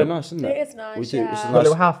 still It's very good. nice, isn't it? It is nice, We do. yeah. It's a Got a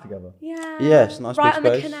little nice. house together. Yeah. Yeah, it's a nice Right big on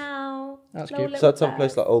the space. canal. That's Little cute. So little that type of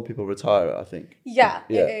place bed. like old people retire at, I think. Yeah,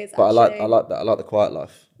 Yeah, it is. but I actually. like that. I like the quiet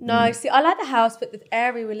life. No, see, I like the house, but the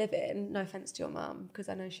area we live in. No offense to your mum, because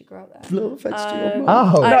I know she grew up there. No offense to your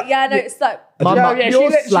mum. Oh. Yeah, no, it's like. Mum, Yeah, yeah, she you're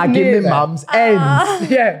lives slagging near my there. mum's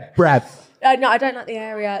ends. Yeah. Brev. No, I don't like the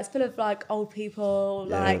area. It's full of like old people,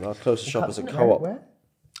 Yeah, like our closest shop is a co-op. Where?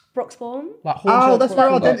 Broxbourne. Like Oh, that's where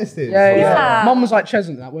our Hornsey. dentist is. Yeah, yeah. Yeah. Mum was like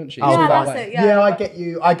Cheshunt, that weren't she? Oh, Yeah, that that's way. it. Yeah, Yeah, I get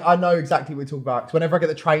you. I know exactly what we're talking about. 'Cause whenever I get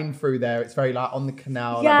the train through there, it's very like on the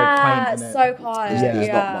canal. Yeah, like, they're it's painting so it. quiet. Yeah. There's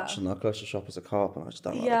Yeah, not much, and our closest shop is a co-op, and I just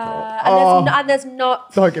don't like the co-op. Yeah, Oh. and there's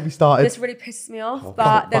not. Don't get me started. This really pisses me off,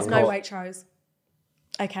 but there's no fuck off. Waitrose.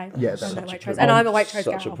 Okay. Yeah, I that's know such a Waitrose. And I'm a Waitrose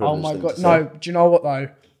such a gal. privilege. Oh my thing god! to No, say. do you know what though?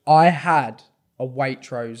 I had a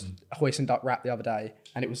Waitrose hoist and duck wrap the other day,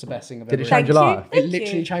 and it was the best thing I've Did ever it had. change your life? It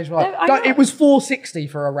literally changed my life. I Like, know. it was $4.60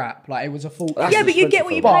 for a wrap. Like, it was a full. That's Yeah, but you get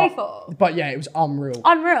what you expensive, pay for. But yeah, it was unreal.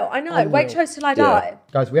 Unreal. I know. Unreal. Waitrose till I die.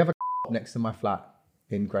 Guys, we have a next to my flat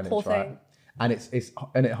in Greenwich, Poor right? thing. And it's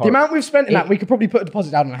and it The amount we've spent in that, we could probably put a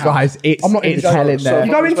deposit down on a house. Guys, it's I'm not even joking. hell in there.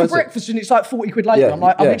 You go in for Expensive. breakfast and it's like 40 quid later. Yeah, I'm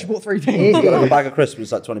like, I've yeah. literally bought 3 things. You got a bag of crisps,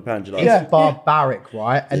 it's like £20, you know? It's barbaric,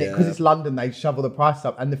 right? And because Yeah. it's London, they shovel the price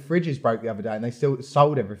up. And the fridges broke the other day, and they still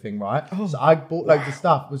sold everything, right? Oh. So I bought loads of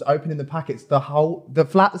stuff, was opening the packets. The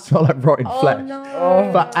flat smelled like rotten flesh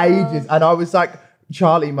for ages. And I was like,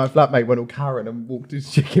 Charlie, my flatmate, went all Karen and walked his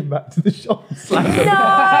chicken back to the shop and slammed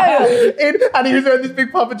it in. And he was wearing this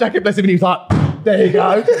big puffer jacket, bless him, and he was like, there you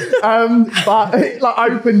go. But like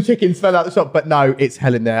open chicken smell out the shop. But no, it's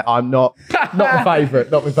hell in there. I'm not my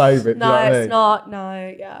favourite. Not my favourite. No, do you know what I it's mean? not.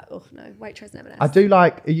 No, yeah. Oh, no. Waitrose and M&S. I do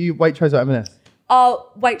like, are you Waitrose or M&S? Oh,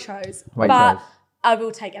 Waitrose. Waitrose. But I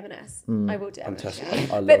will take M&S. I will do And M&S. Tesco.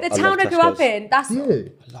 Yeah. I love- But the I town love I grew up Tesco's. in, that's...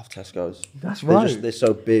 You? I love Tesco's. That's They're right. they're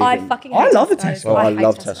so big. I and- fucking I hate love the Tesco's. Tesco. Oh, I hate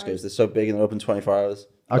love Tesco's. Tesco's. They're so big and they're open 24 hours.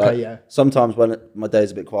 Okay, yeah. Sometimes when my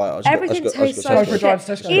day's a bit quiet, I just Everything go tastes to so Tesco's. Go for a Tesco's. drive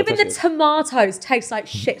to shit. Tesco. Even the Tesco's. tomatoes taste like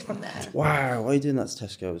shit from there. Wow, why are you doing that to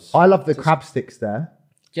Tesco's? I love the crab sticks there.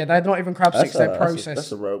 Yeah, they're not even crab sticks, they're processed.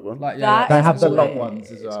 That's a rogue one. Like, That They is have the weird. long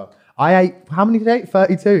ones as well. I ate, how many did I eat?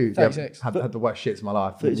 32? 36. Yeah, had the worst shits of my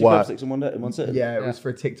life. 32 Worst. crab sticks in one day, in one sitting? Yeah, it was for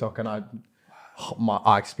a TikTok and I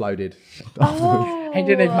exploded. He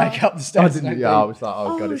didn't even make up the I steps. didn't, and yeah, I everything. was like,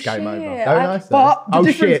 oh god, it's game shit. over. Very I- nice. But though. the Oh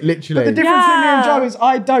difference- shit, literally. But the difference between me and Yeah. Joe is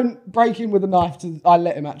I don't break in with a knife. I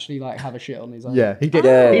let him actually like have a shit on his own. Yeah, he did.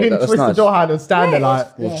 Yeah, he didn't that's twist nice. the door handle and stand there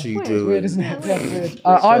like. What you Weird. doing? Weird, isn't it? Yeah, weird.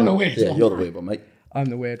 I'm the weird Yeah, one. you're the weird one, mate. I'm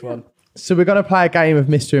the weird one. So we're gonna play a game of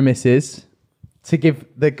Mr. and Mrs. to give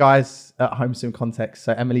the guys at home some context.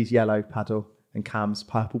 So Emily's yellow paddle and Cam's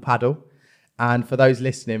purple paddle, and for those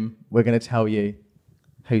listening, we're gonna tell you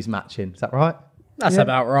who's matching. Is that right? That's Yeah.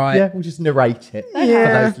 about right. Yeah, we'll just narrate it for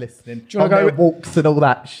Yeah. those listening. you wanna On go their with- walks and all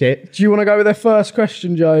that shit. Do you want to go with their first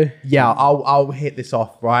question, Joe? Yeah, I'll hit this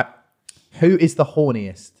off, right? Who is the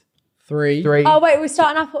horniest? 3. 3, Oh, wait, we're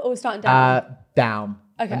starting up or we're starting down? down,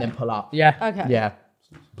 Okay. and then pull up. Yeah. Okay. Yeah.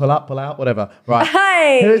 Pull up, pull out, whatever. Right.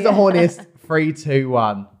 Hey! Who is the horniest? 3, 2,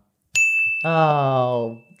 1.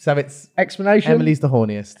 Oh, so it's Explanation. Emily's the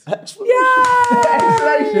horniest. Yeah!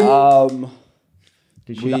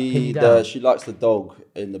 Did she like pin you down? She likes the dog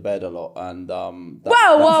in the bed a lot, and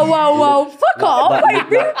Whoa. Fuck off. Wait,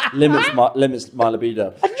 really? limits my libido.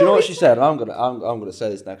 Do you know what she said? I'm gonna say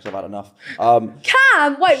this now because I've had enough.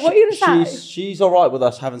 Cam, wait, what are you going to say? She's all right with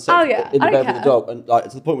us having sex Oh, yeah. in the I bed don't with the care. dog, and like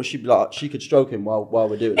to the point where she'd be like, she could stroke him while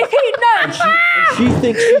we're doing it. If he, no.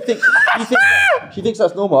 She thinks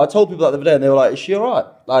that's normal. I told people that the other day, and they were like, "Is she all right?"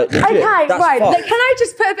 Like, legit, Okay, that's right. fine. Like, can I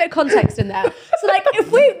just put a bit of context in there? So, like,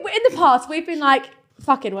 if we in the past we've been like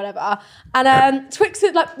fucking whatever, and Twix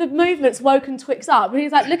like the movement's woken Twix up, and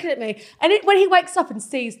he's like looking at me, and when he wakes up and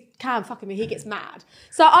sees Cam fucking me, he gets mad.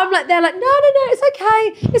 So I'm like, they're like, no, it's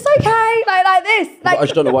okay, like this, like. I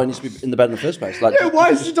just don't know why he needs to be in the bed in the first place. Like, Why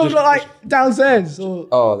is the dog not like downstairs? Or...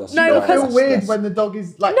 Oh, that's No, I because- feel that's- weird that's- when the dog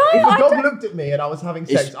is like, No, if I the dog don't- looked at me and I was having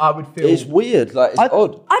sex, It's- I would feel. It's weird. Like, it's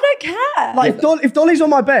odd. I don't care. Like if Dolly's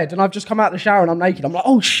on my bed and I've just come out of the shower and I'm naked, I'm like,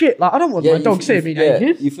 oh shit! Like I don't want my dog seeing me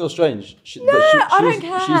naked. You feel strange. I don't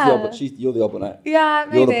care. You're the odd one out. Yeah,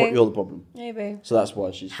 You're maybe. the problem. Maybe. So that's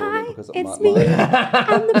why she's Hi, because of it's me.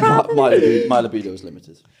 I'm the problem. my libido is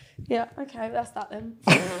limited. Yeah. Okay, that's that then.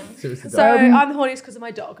 Seriously, So dog. I'm the horniest because of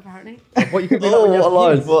my dog, apparently. What you could be like when you what have a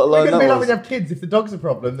line, kids. what a line You're gonna that be like was. when you have kids. If the dog's a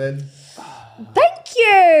problem, then Thank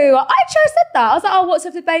you. I actually said that. I was like, oh, what's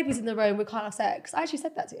if the baby's in the room? We can't have sex. I actually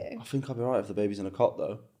said that to you. I think I'll be right if the baby's in a cot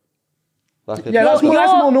though. Like if Yeah, that's the-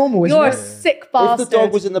 more normal, isn't You're it? a sick if bastard. the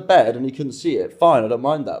dog was in the bed and he couldn't see it, fine, I don't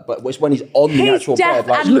mind that. But it's when he's on the He's actual deaf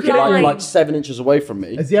bed, like and looking at blind. like 7 inches away from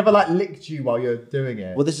me. has he ever like licked you while you're doing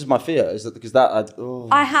it? Well, this is my fear. Is that because that?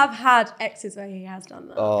 I have had exes where he has done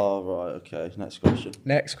that. Oh right, okay. Next question.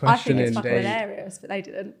 Next I question, think it's fucking indeed. hilarious, but they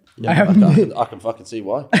didn't. I can fucking see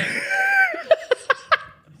why.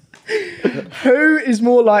 Who is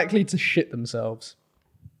more likely to shit themselves?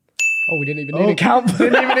 Oh, we didn't even need to count.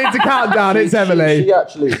 Didn't even need to count down. It's Emily. She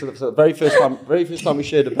actually. So the very first time we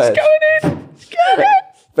shared a bed.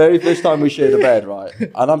 Very first time we shared a bed, right?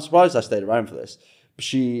 And I'm surprised I stayed around for this.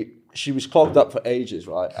 She was clogged up for ages,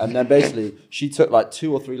 right? And then basically she took like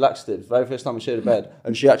 2 or 3 laxatives. Very first time we shared a bed,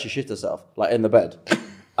 and she actually shit herself, like in the bed.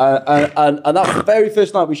 And that was the very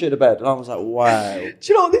first night we shared a bed, and I was like, wow. Do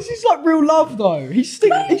you know what? This is like real love, though. He's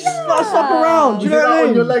like stuck around. Do you know what I mean?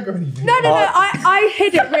 On your leg or anything? No. I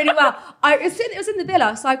hid it really well. It was in the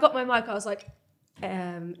villa, so I got my mic. I was like,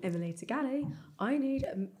 Emily Tagali, I need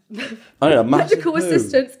a massive medical poo.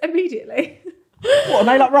 assistance immediately. What, and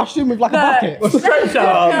they like rushed in with like a bucket? A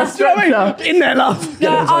stretcher. In there, love. No,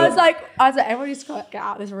 I was like, everyone needs to get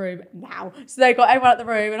out of this room now. So they got everyone out the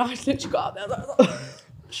room, and I just literally got up there. I was like,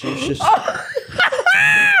 She was just.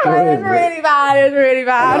 it was really bad. It was really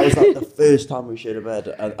That bad. was like the first time we shared a bed,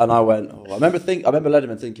 and I went. Oh, I remember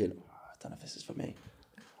Letterman thinking, I don't know if this is for me.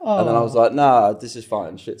 And then I was like, nah, this is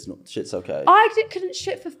fine. Shit's okay. Couldn't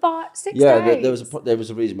shit for 6 days. Yeah, there was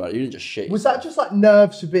a reason about it. You didn't just shit. Was that just like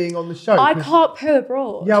nerves for being on the show? I can't poo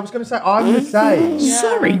abroad. Yeah, I was going to say, I'm the same.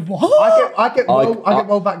 Sorry, what? I get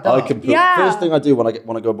well backed up. I can put, Yeah. First thing I do when I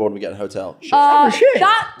go abroad and we get in a hotel. Shit. shit.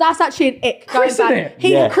 That's actually an ick. Chris, going isn't back. it?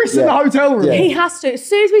 He, Yeah. Chris in the hotel room. Yeah. he has to. As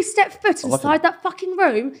soon as we step foot like inside that fucking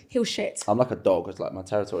room, he'll shit. I'm like a dog. It's like my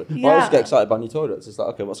territory. But I Yeah. always get excited by new toilets. It's like,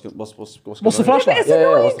 okay, what's going What's the on? flashlight? It's Yeah,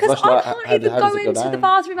 annoying what's the because I flashlight? can't How even does go it go into the down?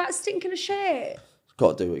 bathroom without stinking of shit.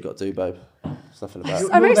 Got to do what you got to do, babe. There's nothing about it.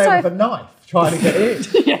 You're I'm really there sorry. with a knife trying to get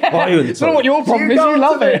in. Why are you in the I don't know what toilet? your problem is. go You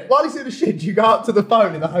up love to it. While he's in the shit, you go up to the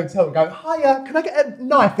phone in the hotel and go, hiya, can I get a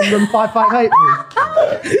knife in room 558,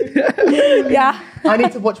 please? Yeah. I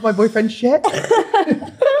need to watch my boyfriend shit.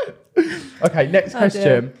 Okay, next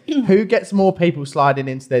question. Who gets more people sliding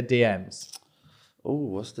into their DMs? Oh,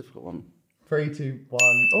 what's the difficult one? 3, 2, 1.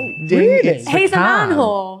 Oh, Really? it's the He's a man can.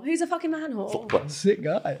 whore. He's a fucking man whore. Sick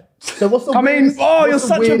guy. So what's the I mean, weirdest, oh, you're what's the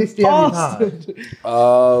such a weirdest DM you've had?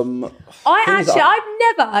 bastard.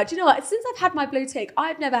 I've never, do you know what? Since I've had my blue tick,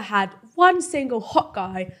 I've never had one single hot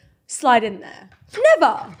guy slide in there.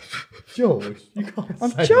 Never. George, you can't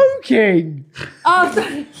I'm say joking. Oh,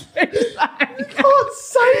 You can't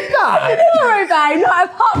say that. sorry, babe. No,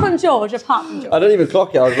 apart from George. I don't even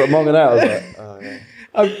clock it. I was monging out. I was like, oh,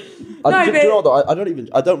 yeah. Do you know what,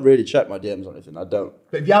 though? I don't really check my DMs or anything. I don't.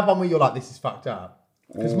 But if you have one where you're like, this is fucked up.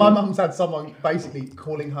 Because my mum's had someone basically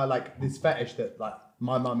calling her like this fetish that like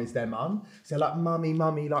my mum is their mum. So like, mummy,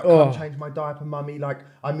 like, can't change my diaper, mummy, like,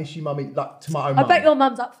 I miss you, mummy, like, to my own I mum. bet your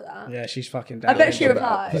mum's up for that. Yeah, she's fucking down. I bet she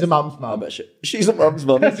replied. She's a mum's I mum. bet she's a mum's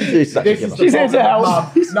mum. She's such a This is giver. the She's here to problem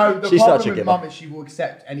help. with mum. No, the She's such a problem with giver. mum is she will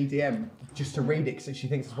accept any DM just to read it because she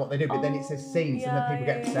thinks it's what they do. But then it says scenes and then people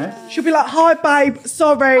get obsessed. She'll be like, hi, babe.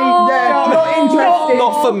 Sorry. Yeah, not interested.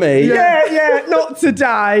 Not for me. Yeah, not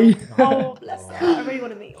today. Oh, bless her. I really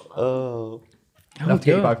want to meet her. Oh. I'll have to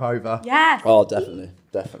get you both over. Yes. Oh, definitely.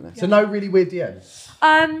 So no really weird DMs?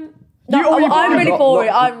 No, I'm really boring.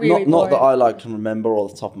 I'm really Not boring. that I like to remember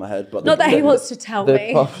off the top of my head, but Not that he wants to tell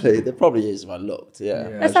me. There probably is if I looked. Yeah.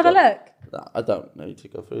 Let's have a look. Nah, I don't need to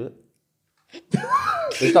go through it.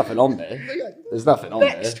 There's nothing on there. There's nothing on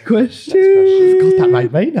there. Question. God, that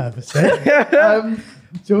made me nervous.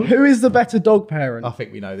 George? Who is the better dog parent? I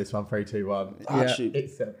think we know this one. 3, 2, 1. Actually,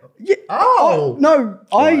 It's Yeah. Oh! No,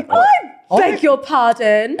 I beg your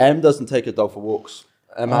pardon. Em doesn't take a dog for walks.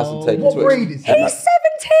 Em hasn't taken What Twix. breed is he? He's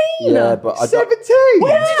 17. Yeah, but I 17! don't.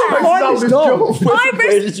 Where did you find this dog?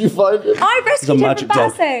 Where did you find it? I rescued him from magic dog.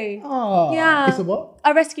 Battersea. Oh. Yeah. It's a what?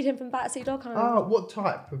 I rescued him from Battersea Dog Home. Oh, what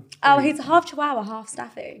type of... Oh, he's a half Chihuahua, half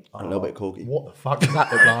Staffy. A little bit corgi. What the fuck does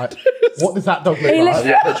that look like? What does that dog look He like?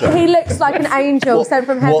 looks, he looks like an angel sent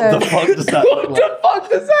from heaven. What the fuck does that look like? Fuck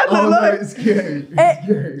does that Oh, look no, like? it's cute. It's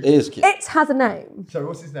cute. It is cute. It has a name. So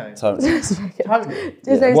what's his name? Tony. Tony. His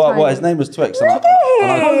Yeah. name's Well, Tony. his name was Twix. Look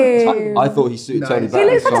at him. I thought he suited No, Tony he better.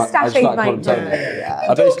 looks like a so I staffy started calling him mate. Tony. Yeah.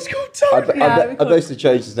 I Dog's basically, called Tony. I basically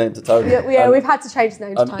changed his name to Tony. Yeah, we've had to change his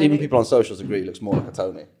name to Tony. Even people on socials agree he looks more like a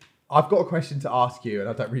Tony. I've got a question to ask you, and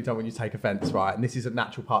I don't want you to take offence, right? And this is a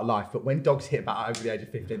natural part of life, but when dogs hit about over the age of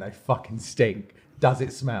 15, they fucking stink. Does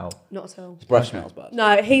it smell? Not at all. His breath smells bad.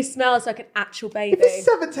 No, he smells like an actual baby. If he's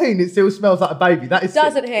 17, it still smells like a baby. That is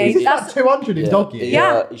Doesn't he? He's That's- like 200 in dog years.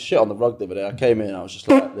 Yeah. He shit on the rug the other day. I came in and I was just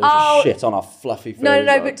like, there was Oh. just shit on our fluffy No, furry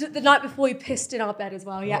rug. but the night before he pissed in our bed as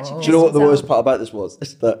well. He actually Do you know what the pissed worst himself. part about this was?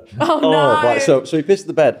 It's that. Oh, no. Right, so he pissed in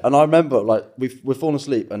the bed, and I remember like we're falling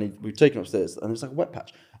asleep, and we've taken him upstairs, and there's like a wet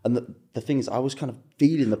patch. And the thing is, I was kind of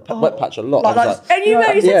feeling the wet patch a lot. Like I was that- like, And you know,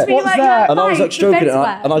 you said to me What's like, that? and I was like stroking it, and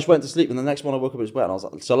I wet. just went to sleep, and the next morning I woke up, it was wet, and I was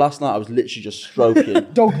like, so last night I was literally just stroking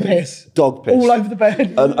Dog piss. dog piss All over the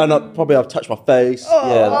bed. and I've touched my face.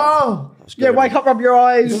 Yeah, Oh! that was Yeah, good. wake up, rub your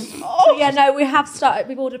eyes. But yeah, no, we have started.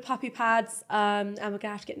 We've ordered puppy pads, and we're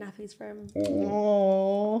gonna have to get nappies for him.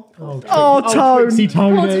 Oh, Oh, Tone. Twixy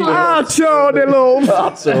Tony. Oh, Tony. Ah, Tony, love.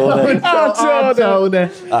 That's all. Ah, Tony.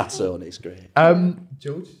 That's all. It's great.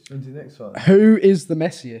 George, on to the next one. Who is the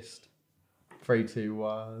messiest? 3, 2,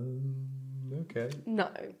 1. Okay. No.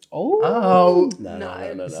 Oh. No.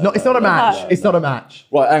 It's not a match. It's not a match.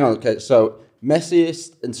 Right, hang on. Okay, so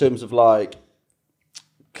messiest in terms of like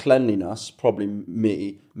cleanliness, probably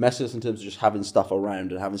me. Messiest in terms of just having stuff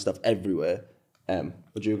around and having stuff everywhere.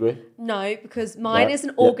 Would you agree? No, because mine Right. is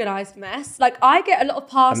an organised mess. Like, I get a lot of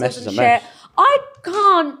parcels mess is and a shit. mess. I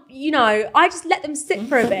can't, I just let them sit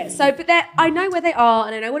for a bit. So, but I know where they are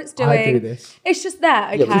and I know what it's doing. I do this. It's just there,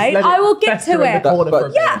 okay? but just let it I will get fester to in it. the corner for a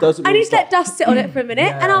bit. Yeah, doesn't I mean need to let stop. dust sit on it for a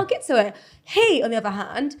minute and I'll get to it. He, on the other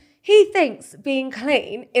hand, he thinks being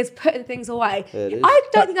clean is putting things away. It is. I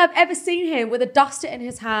don't think I've ever seen him with a duster in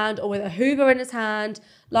his hand or with a Hoover in his hand.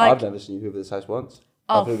 Like, I've never seen you hoover this house once.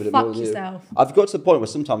 Oh, I've hoovered it fuck more than you. yourself. I've got to the point where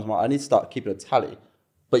sometimes I need to start keeping a tally,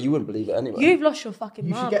 but you wouldn't believe it anyway. you've lost your fucking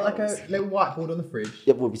You marbles. should get like a little whiteboard on the fridge.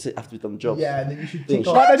 Yeah, well, after we've done the job. Yeah, and then you should Things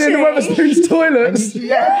tick Like off. they do in the Wetherspoons toilets.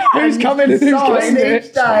 Yeah. Who's coming and who's Sign cleaned each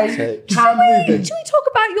it? day. Should Can move Should we talk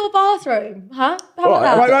about your bathroom? Huh? How about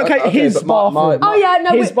that? Right, okay, his but my- bathroom. Oh yeah,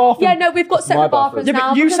 no, His bathroom. yeah, no, we've got my separate bathroom. bathrooms Yeah, now.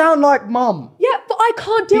 but you because- sound like mum. Yeah, but I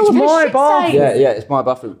can't deal It's with his my shit bathroom. stains. Yeah, it's my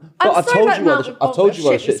bathroom. But I'm I sorry told about you where the the, amount I of told you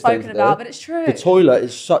where the shit shit we've spoken stains about, there. but it's true. The toilet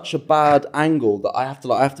is such a bad angle that I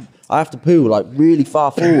have to poo like really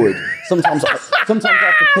far forward. Sometimes I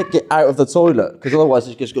have to pick it out of the toilet because otherwise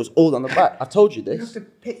it just goes all down the back. I told you You have this. to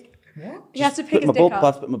pick. What? He has to pick Put his my, dick I have to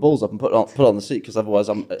up. put my balls up and put it on the seat because otherwise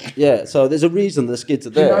I'm So there's a reason the skids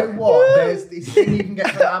are Do you there. know what? There's this thing you can get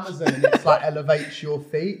from Amazon, and it's like elevates your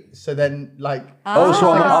feet. So then, like, Oh,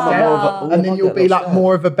 so I'm Ah. more of a, oh, and then I you'll get be that like step.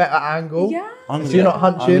 more of a better angle. Yeah. I'm So you're not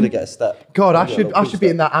I'm hunching? gonna get a step. God, I'm I gonna should get a be step.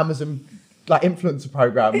 in that Amazon like influencer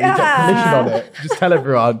program. Where you get Yeah. commission on it. Just tell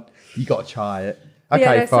everyone you got to try it. Okay,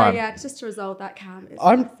 yeah, no, fine. So yeah, just to resolve that, Cam. Is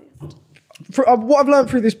I'm- what I've learned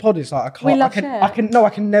through this pod is like I can't. We love I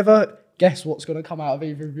shit. can never guess what's going to come out of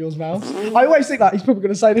either of yours mouths. I always think that he's probably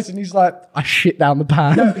going to say this, and he's like, "I shit down the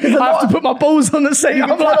pan. I have to put my balls on the seat." You I'm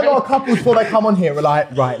can tell like, a lot of couples before they come on here are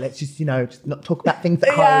like, right, let's just, just not talk about things at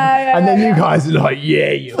home. yeah, and then yeah. you guys are like,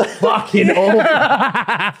 yeah, you fucking awful.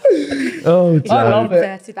 Oh, I love it.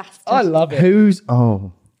 dirty bastard. I love it. Who's,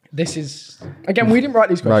 This is again. We didn't write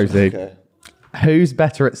these questions. Rosie, Okay. who's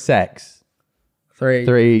better at sex?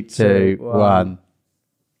 3, 2, 1.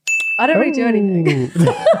 I don't really do anything.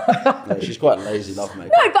 No, she's quite a lazy lovemaker.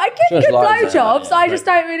 No, but I She give has good lines there, blowjobs. yeah, I but- just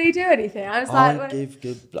don't really do anything. I was I like, give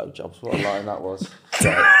good blowjobs. What a line that was.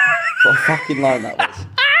 Right. What a fucking line that was.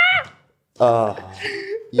 Oh,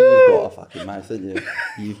 you've got a fucking mouth, haven't you?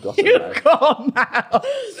 You've got a mouth. God, now.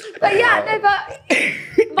 but yeah, no,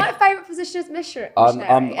 but my favourite position is missionary. I'm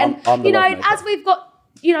and the you know, lovemaker. as we've got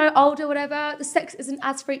older, whatever, the sex isn't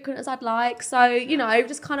as frequent as I'd like. So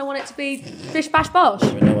just kind of want it to be bish bash bosh.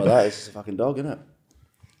 You know what that is? It's a fucking dog, isn't it?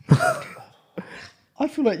 I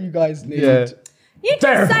feel like you guys need. Yeah. You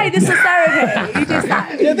did say this was therapy. You did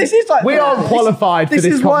say. Yeah, this is like We aren't qualified for This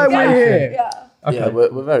this is why we're conversation. here. Yeah. Yeah,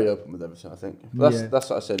 we're very open with everything. I think that's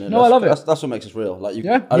what I said. No, I love it. That's what makes us real. Like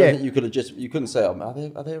Yeah. I don't Yeah. think you couldn't say, are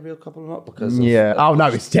they a real couple or not? Because of- Yeah. Oh, no,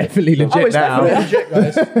 it's definitely legit Oh, it's now. definitely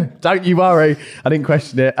legit, guys. Don't you worry. I didn't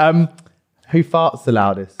question it. Who farts the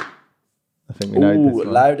loudest? I think we know Ooh, this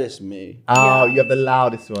one. loudest me. Oh, you have the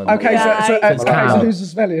loudest one. Okay, Yeah, so it's Cam.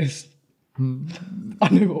 who's the smelliest? I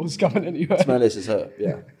knew what was coming anyway. Smelliest is her.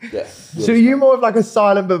 Yeah. So are you more of like a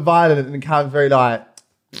silent but violent, and Cam's very like,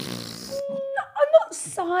 I'm not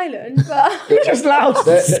silent, but Just loud.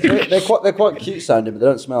 They're quite cute sounding, but they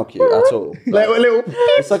don't smell cute at all. little.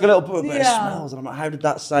 It's like a little bit, but it Yeah. smells, and I'm like, how did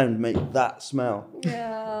that sound make that smell?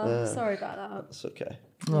 yeah. Sorry about that. It's okay.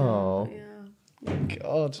 Oh, Yeah.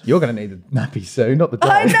 God. you're gonna need a nappy soon, not the dog.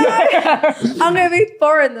 I know. I'm going to be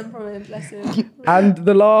borrowing them from him, bless him. And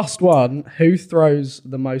the last one, who throws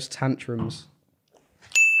the most tantrums?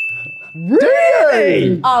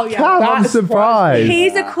 Really? Oh yeah. Cam, I'm That's surprised.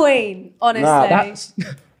 He's a queen, honestly. Nah, That's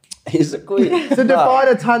He's a queen. So define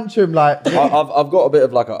a tantrum like. I've got a bit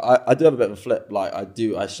of like I do have a bit of a flip. Like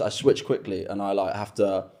I switch quickly, and I like have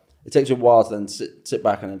to. It takes me a while to then sit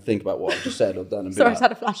back and then think about what I've just said or done, and be Sorry, I like,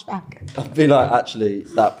 just had a flashback. I'd be like, actually,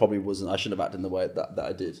 that probably wasn't. I shouldn't have acted in the way that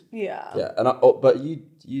I did. Yeah. Yeah, and but you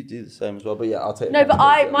do the same as well. But yeah, I'll take. No, but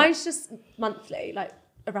accountability on that. mine's just monthly, like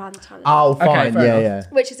around the time. Oh, fine. fair Yeah, enough.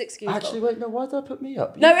 yeah. Which is excusable. Actually, wait, no. Why did I put me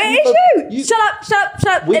up? no, it is you. Shut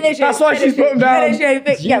up. It is you. That's why It she's is you. put him down. It is you.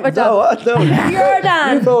 Vic, yeah, we're done. No. You're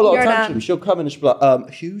done. You throw a lot You're of done. tantrums. She'll come in and she'll be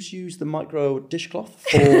like, who's used the micro dishcloth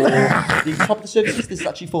for the top of the surfaces? This is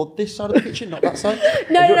actually for this side of the kitchen, not that side.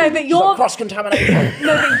 No, but She's you're like, cross-contamination.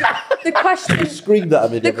 no, but the question. Screamed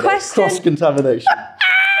at me. The question- Cross-contamination.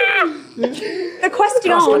 the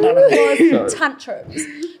question was tantrums.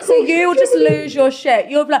 So you'll just lose your shit.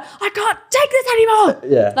 You'll be like, I can't take this anymore.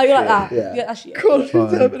 Yeah. Like you're like that. Yeah. That's you.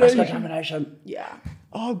 Contamination. Yeah.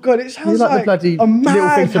 Oh god, it sounds You're like the bloody a little thing from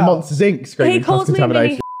madhouse. Monsters Inc. screaming He calls me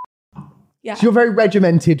cross-contamination. Yeah. So you're very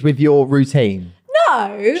regimented with your routine.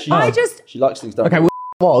 No, I just She likes things done. Okay, well,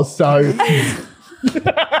 was so.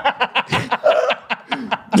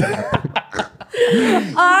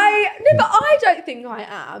 but I don't think I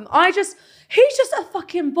am. He's just a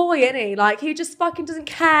fucking boy, isn't he? Like he just fucking doesn't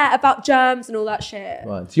care about germs and all that shit.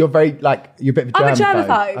 Right, so you're very like you're a bit of a I'm a germaphobe.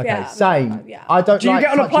 germaphobe, Okay, yeah, I'm a same. germaphobe, yeah. I don't. Do you like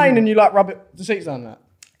get on a touching- plane and you like rub the seats down that?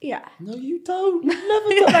 Yeah. No, you don't. You've never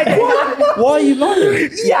done that. Why are you lying?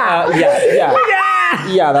 Yeah.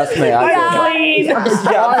 Yeah, that's me. I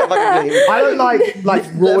don't like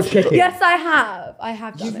raw chicken. Yes, I have. I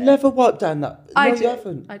have done You've it. never wiped down that. I No, do. you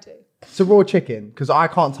haven't. I do. So raw chicken because I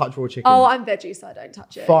can't touch raw chicken. Oh, I'm veggie, so I don't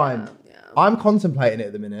touch it. Fine. Yeah. I'm contemplating it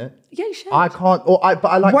at the minute. Yeah, you should. I can't. But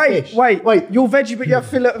I like fish. Wait. You're veggie, but you have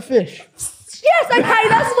fillet of fish. Yes, okay,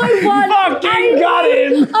 that's my one. Fucking got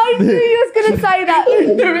him. I knew you was going to say that.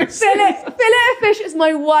 Fillet of fish is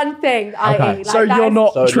my one thing that I Okay. eat. So that you're is-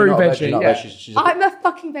 not So true you're not veggie. not Yeah. veggie, she's I'm a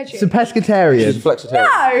fucking veggie. So pescatarian. she's flexitarian.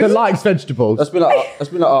 No. That likes vegetables. That's been like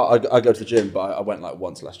I go to the gym, but I went like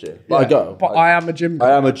once last year. But I go. But I am a gym guy.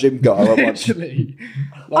 I am a gym guy. I went once. Actually.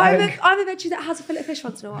 I'm a veggie that has a fillet of fish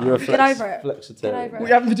once in a while. You're a Get over it. flexitarian. Get over What are it.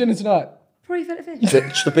 you having for dinner tonight? Probably fillet of fish.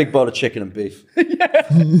 Just a big bowl of chicken and beef.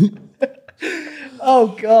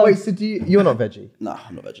 Oh god. Wait, so you're not veggie? No,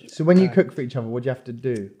 I'm not veggie. So when you cook for each other, what do you have to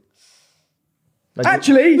do? Like,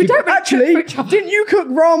 Actually, don't really cook for each other. didn't you cook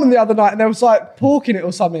ramen the other night and there was like pork in it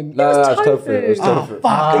or something? No, was it's tofu. It was tofu. tofu.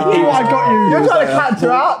 Fuck, I knew I got you. You're trying to catch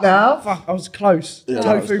her out now. Fuck, I was close. Yeah,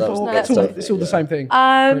 Tofu, that was- pork, that's it's all, tofu, it's all the yeah. same thing.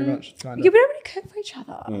 pretty much. Yeah, we don't really cook for each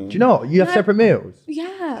other. Do you know what? You have No. separate meals.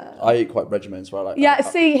 Yeah. I eat quite regimented, so I like. Yeah,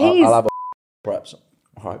 see, he's- I'll have a preps.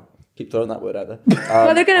 All right, keep throwing that word out there.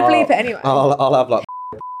 Well, they're going to bleep it anyway. I'll have like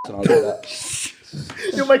and I'll do that.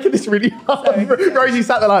 You're making this really hard. Rosie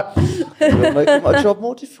sat there like. You're making my job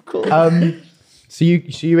more difficult. So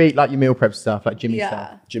you eat like your meal prep stuff, like Jimmy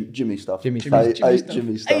Yeah. stuff. Jimmy stuff. Jimmy I stuff. ate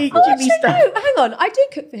Jimmy stuff. Ate Oh, Jimmy actually, stuff. no, hang on. I do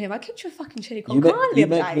cook for him. I cooked you a fucking chili con You carne the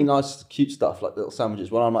make other me day. nice, cute stuff like little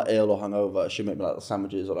sandwiches. When I'm like ill or hungover, she make me like little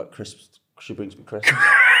sandwiches or like crisps. She brings me crisps.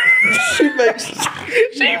 She makes it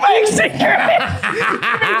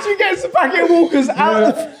good. She gets the packet of Walkers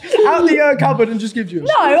out the cupboard and just gives you.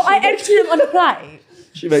 No, I emptied them on a plate.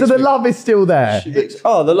 She makes So the me- love is still there. She makes,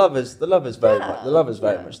 the love is very much. The love is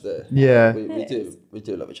very much there. Yeah. We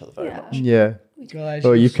do love each other very Yeah. much. Yeah. Guys,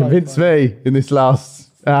 Well, you're you've so convinced funny. me in this last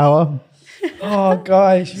hour. Oh,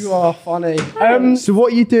 guys, you are funny. So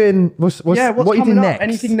what are you doing? What's What's what are you coming doing up? next?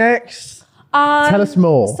 Anything next? Tell us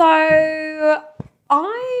more. So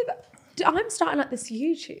I'm starting like this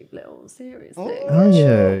YouTube little series thing. Oh,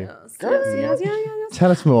 yeah. Yes.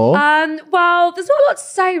 Tell us more. Well, there's not a lot to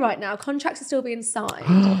say right now. Contracts are still being signed.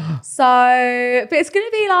 But it's going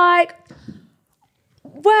to be like,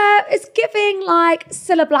 where it's giving like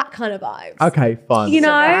Cilla Black kind of vibes. Okay, fine. You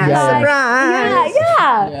know? Yeah.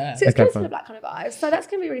 Yeah. So it's Okay, kind of fine. Cilla Black kind of vibes. So that's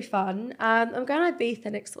going to be really fun. I'm going to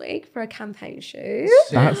Ibiza next week for a campaign shoot.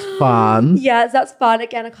 That's fun. Yeah, that's fun.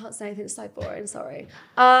 Again, I can't say anything. It's so boring. Sorry.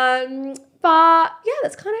 But yeah,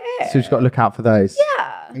 that's kind of it. So we've just got to look out for those.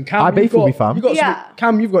 Yeah. And Cam, Ibiza you've will be got- fun. You've got Yeah.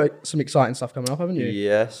 Cam, you've got some exciting stuff coming up, haven't you?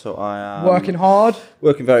 Yeah, so I am Working hard.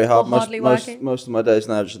 Working very hard. Or hardly working. Most of my days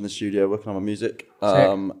now just in the studio working on my music.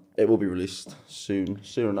 It will be released soon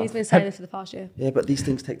enough. He's been saying this for the past year. Yeah, but these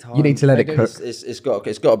things take time. You need to let it cook. It's got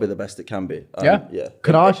to be the best it can be. Yeah? Yeah.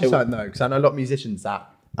 Could I ask you something though? Because I know a lot of musicians that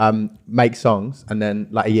make songs and then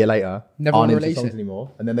like a year later Never aren't wanna into release songs it. anymore,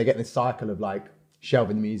 and then they get in this cycle of like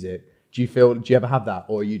shelving the music. Do you ever have that,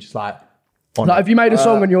 or are you just like on Like, it? if you made a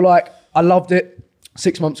song and you're like, I loved it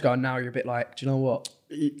 6 months ago, and now you're a bit like, do you know what?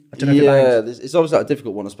 I don't know if it lands. It's always like a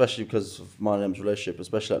difficult one, especially because of my name's relationship,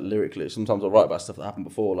 especially like lyrically. Sometimes I write about stuff that happened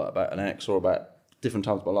before, like about an ex or about different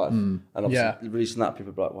times of my life. And obviously Yeah. releasing that,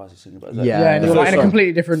 people are like, why is he singing about that? Yeah, and The you're first like in a song-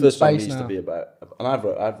 completely different first song space used now. to be about, and I've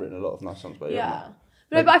written a lot of nice songs, but Yeah.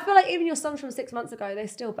 No, but I feel like even your songs from 6 months ago, they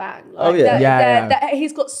still bang. Like, Oh, yeah. Yeah.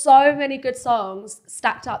 he's got so many good songs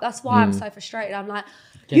stacked up. That's why I'm so frustrated. I'm like,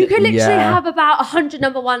 you could literally Yeah. have about 100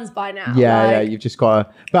 number ones by now. Yeah, like, you've just got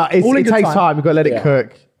to. But All in it good takes time. time. You've got to let it Yeah.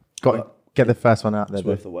 cook. Got to get the first one out there. It's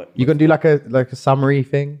worth the wait. You gonna do like a summary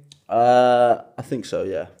thing? I think so,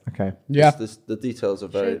 yeah. Okay. Yeah. The details are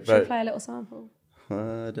very, should we very. play a little sample?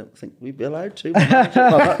 I don't think we'd be allowed to.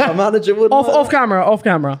 My manager would. Off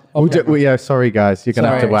camera. Yeah, sorry guys, you're gonna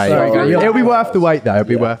have to wait. Sorry. It'll be worth the wait though. It'll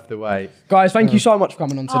be worth the wait. Guys, thank you so much for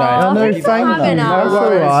coming on today. Oh, No, thank you for having us. No,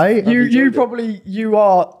 all right. You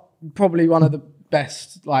are probably one of the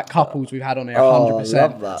best like couples we've had on here. 100%.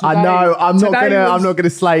 Love that. I know. I'm was- not gonna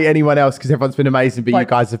slay anyone else because everyone's been amazing, but you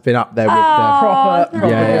guys have been up there with the. Proper.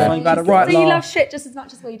 Yeah. You've had a right So you laugh. love shit just as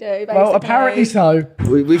much as we do, basically. Well, apparently so.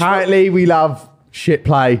 We Apparently, we love shit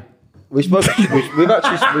play. we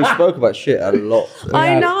spoke about shit a lot.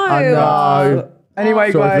 I know. I know.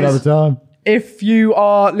 Anyway, Sorry for another guys, time. if you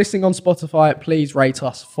are listening on Spotify, please rate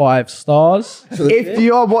us 5 stars. If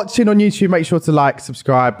you are watching on YouTube, make sure to like,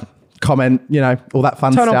 subscribe, comment, all that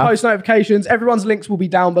fun Turn stuff. on post notifications. Everyone's links will be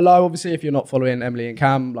down below. Obviously, if you're not following Emily and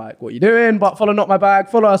Cam, like what you doing? But follow Not My Bag,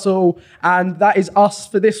 follow us all. And that is us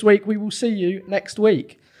for this week. We will see you next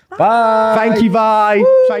week. Bye. Thank you, Vi.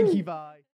 Thank you, Vi.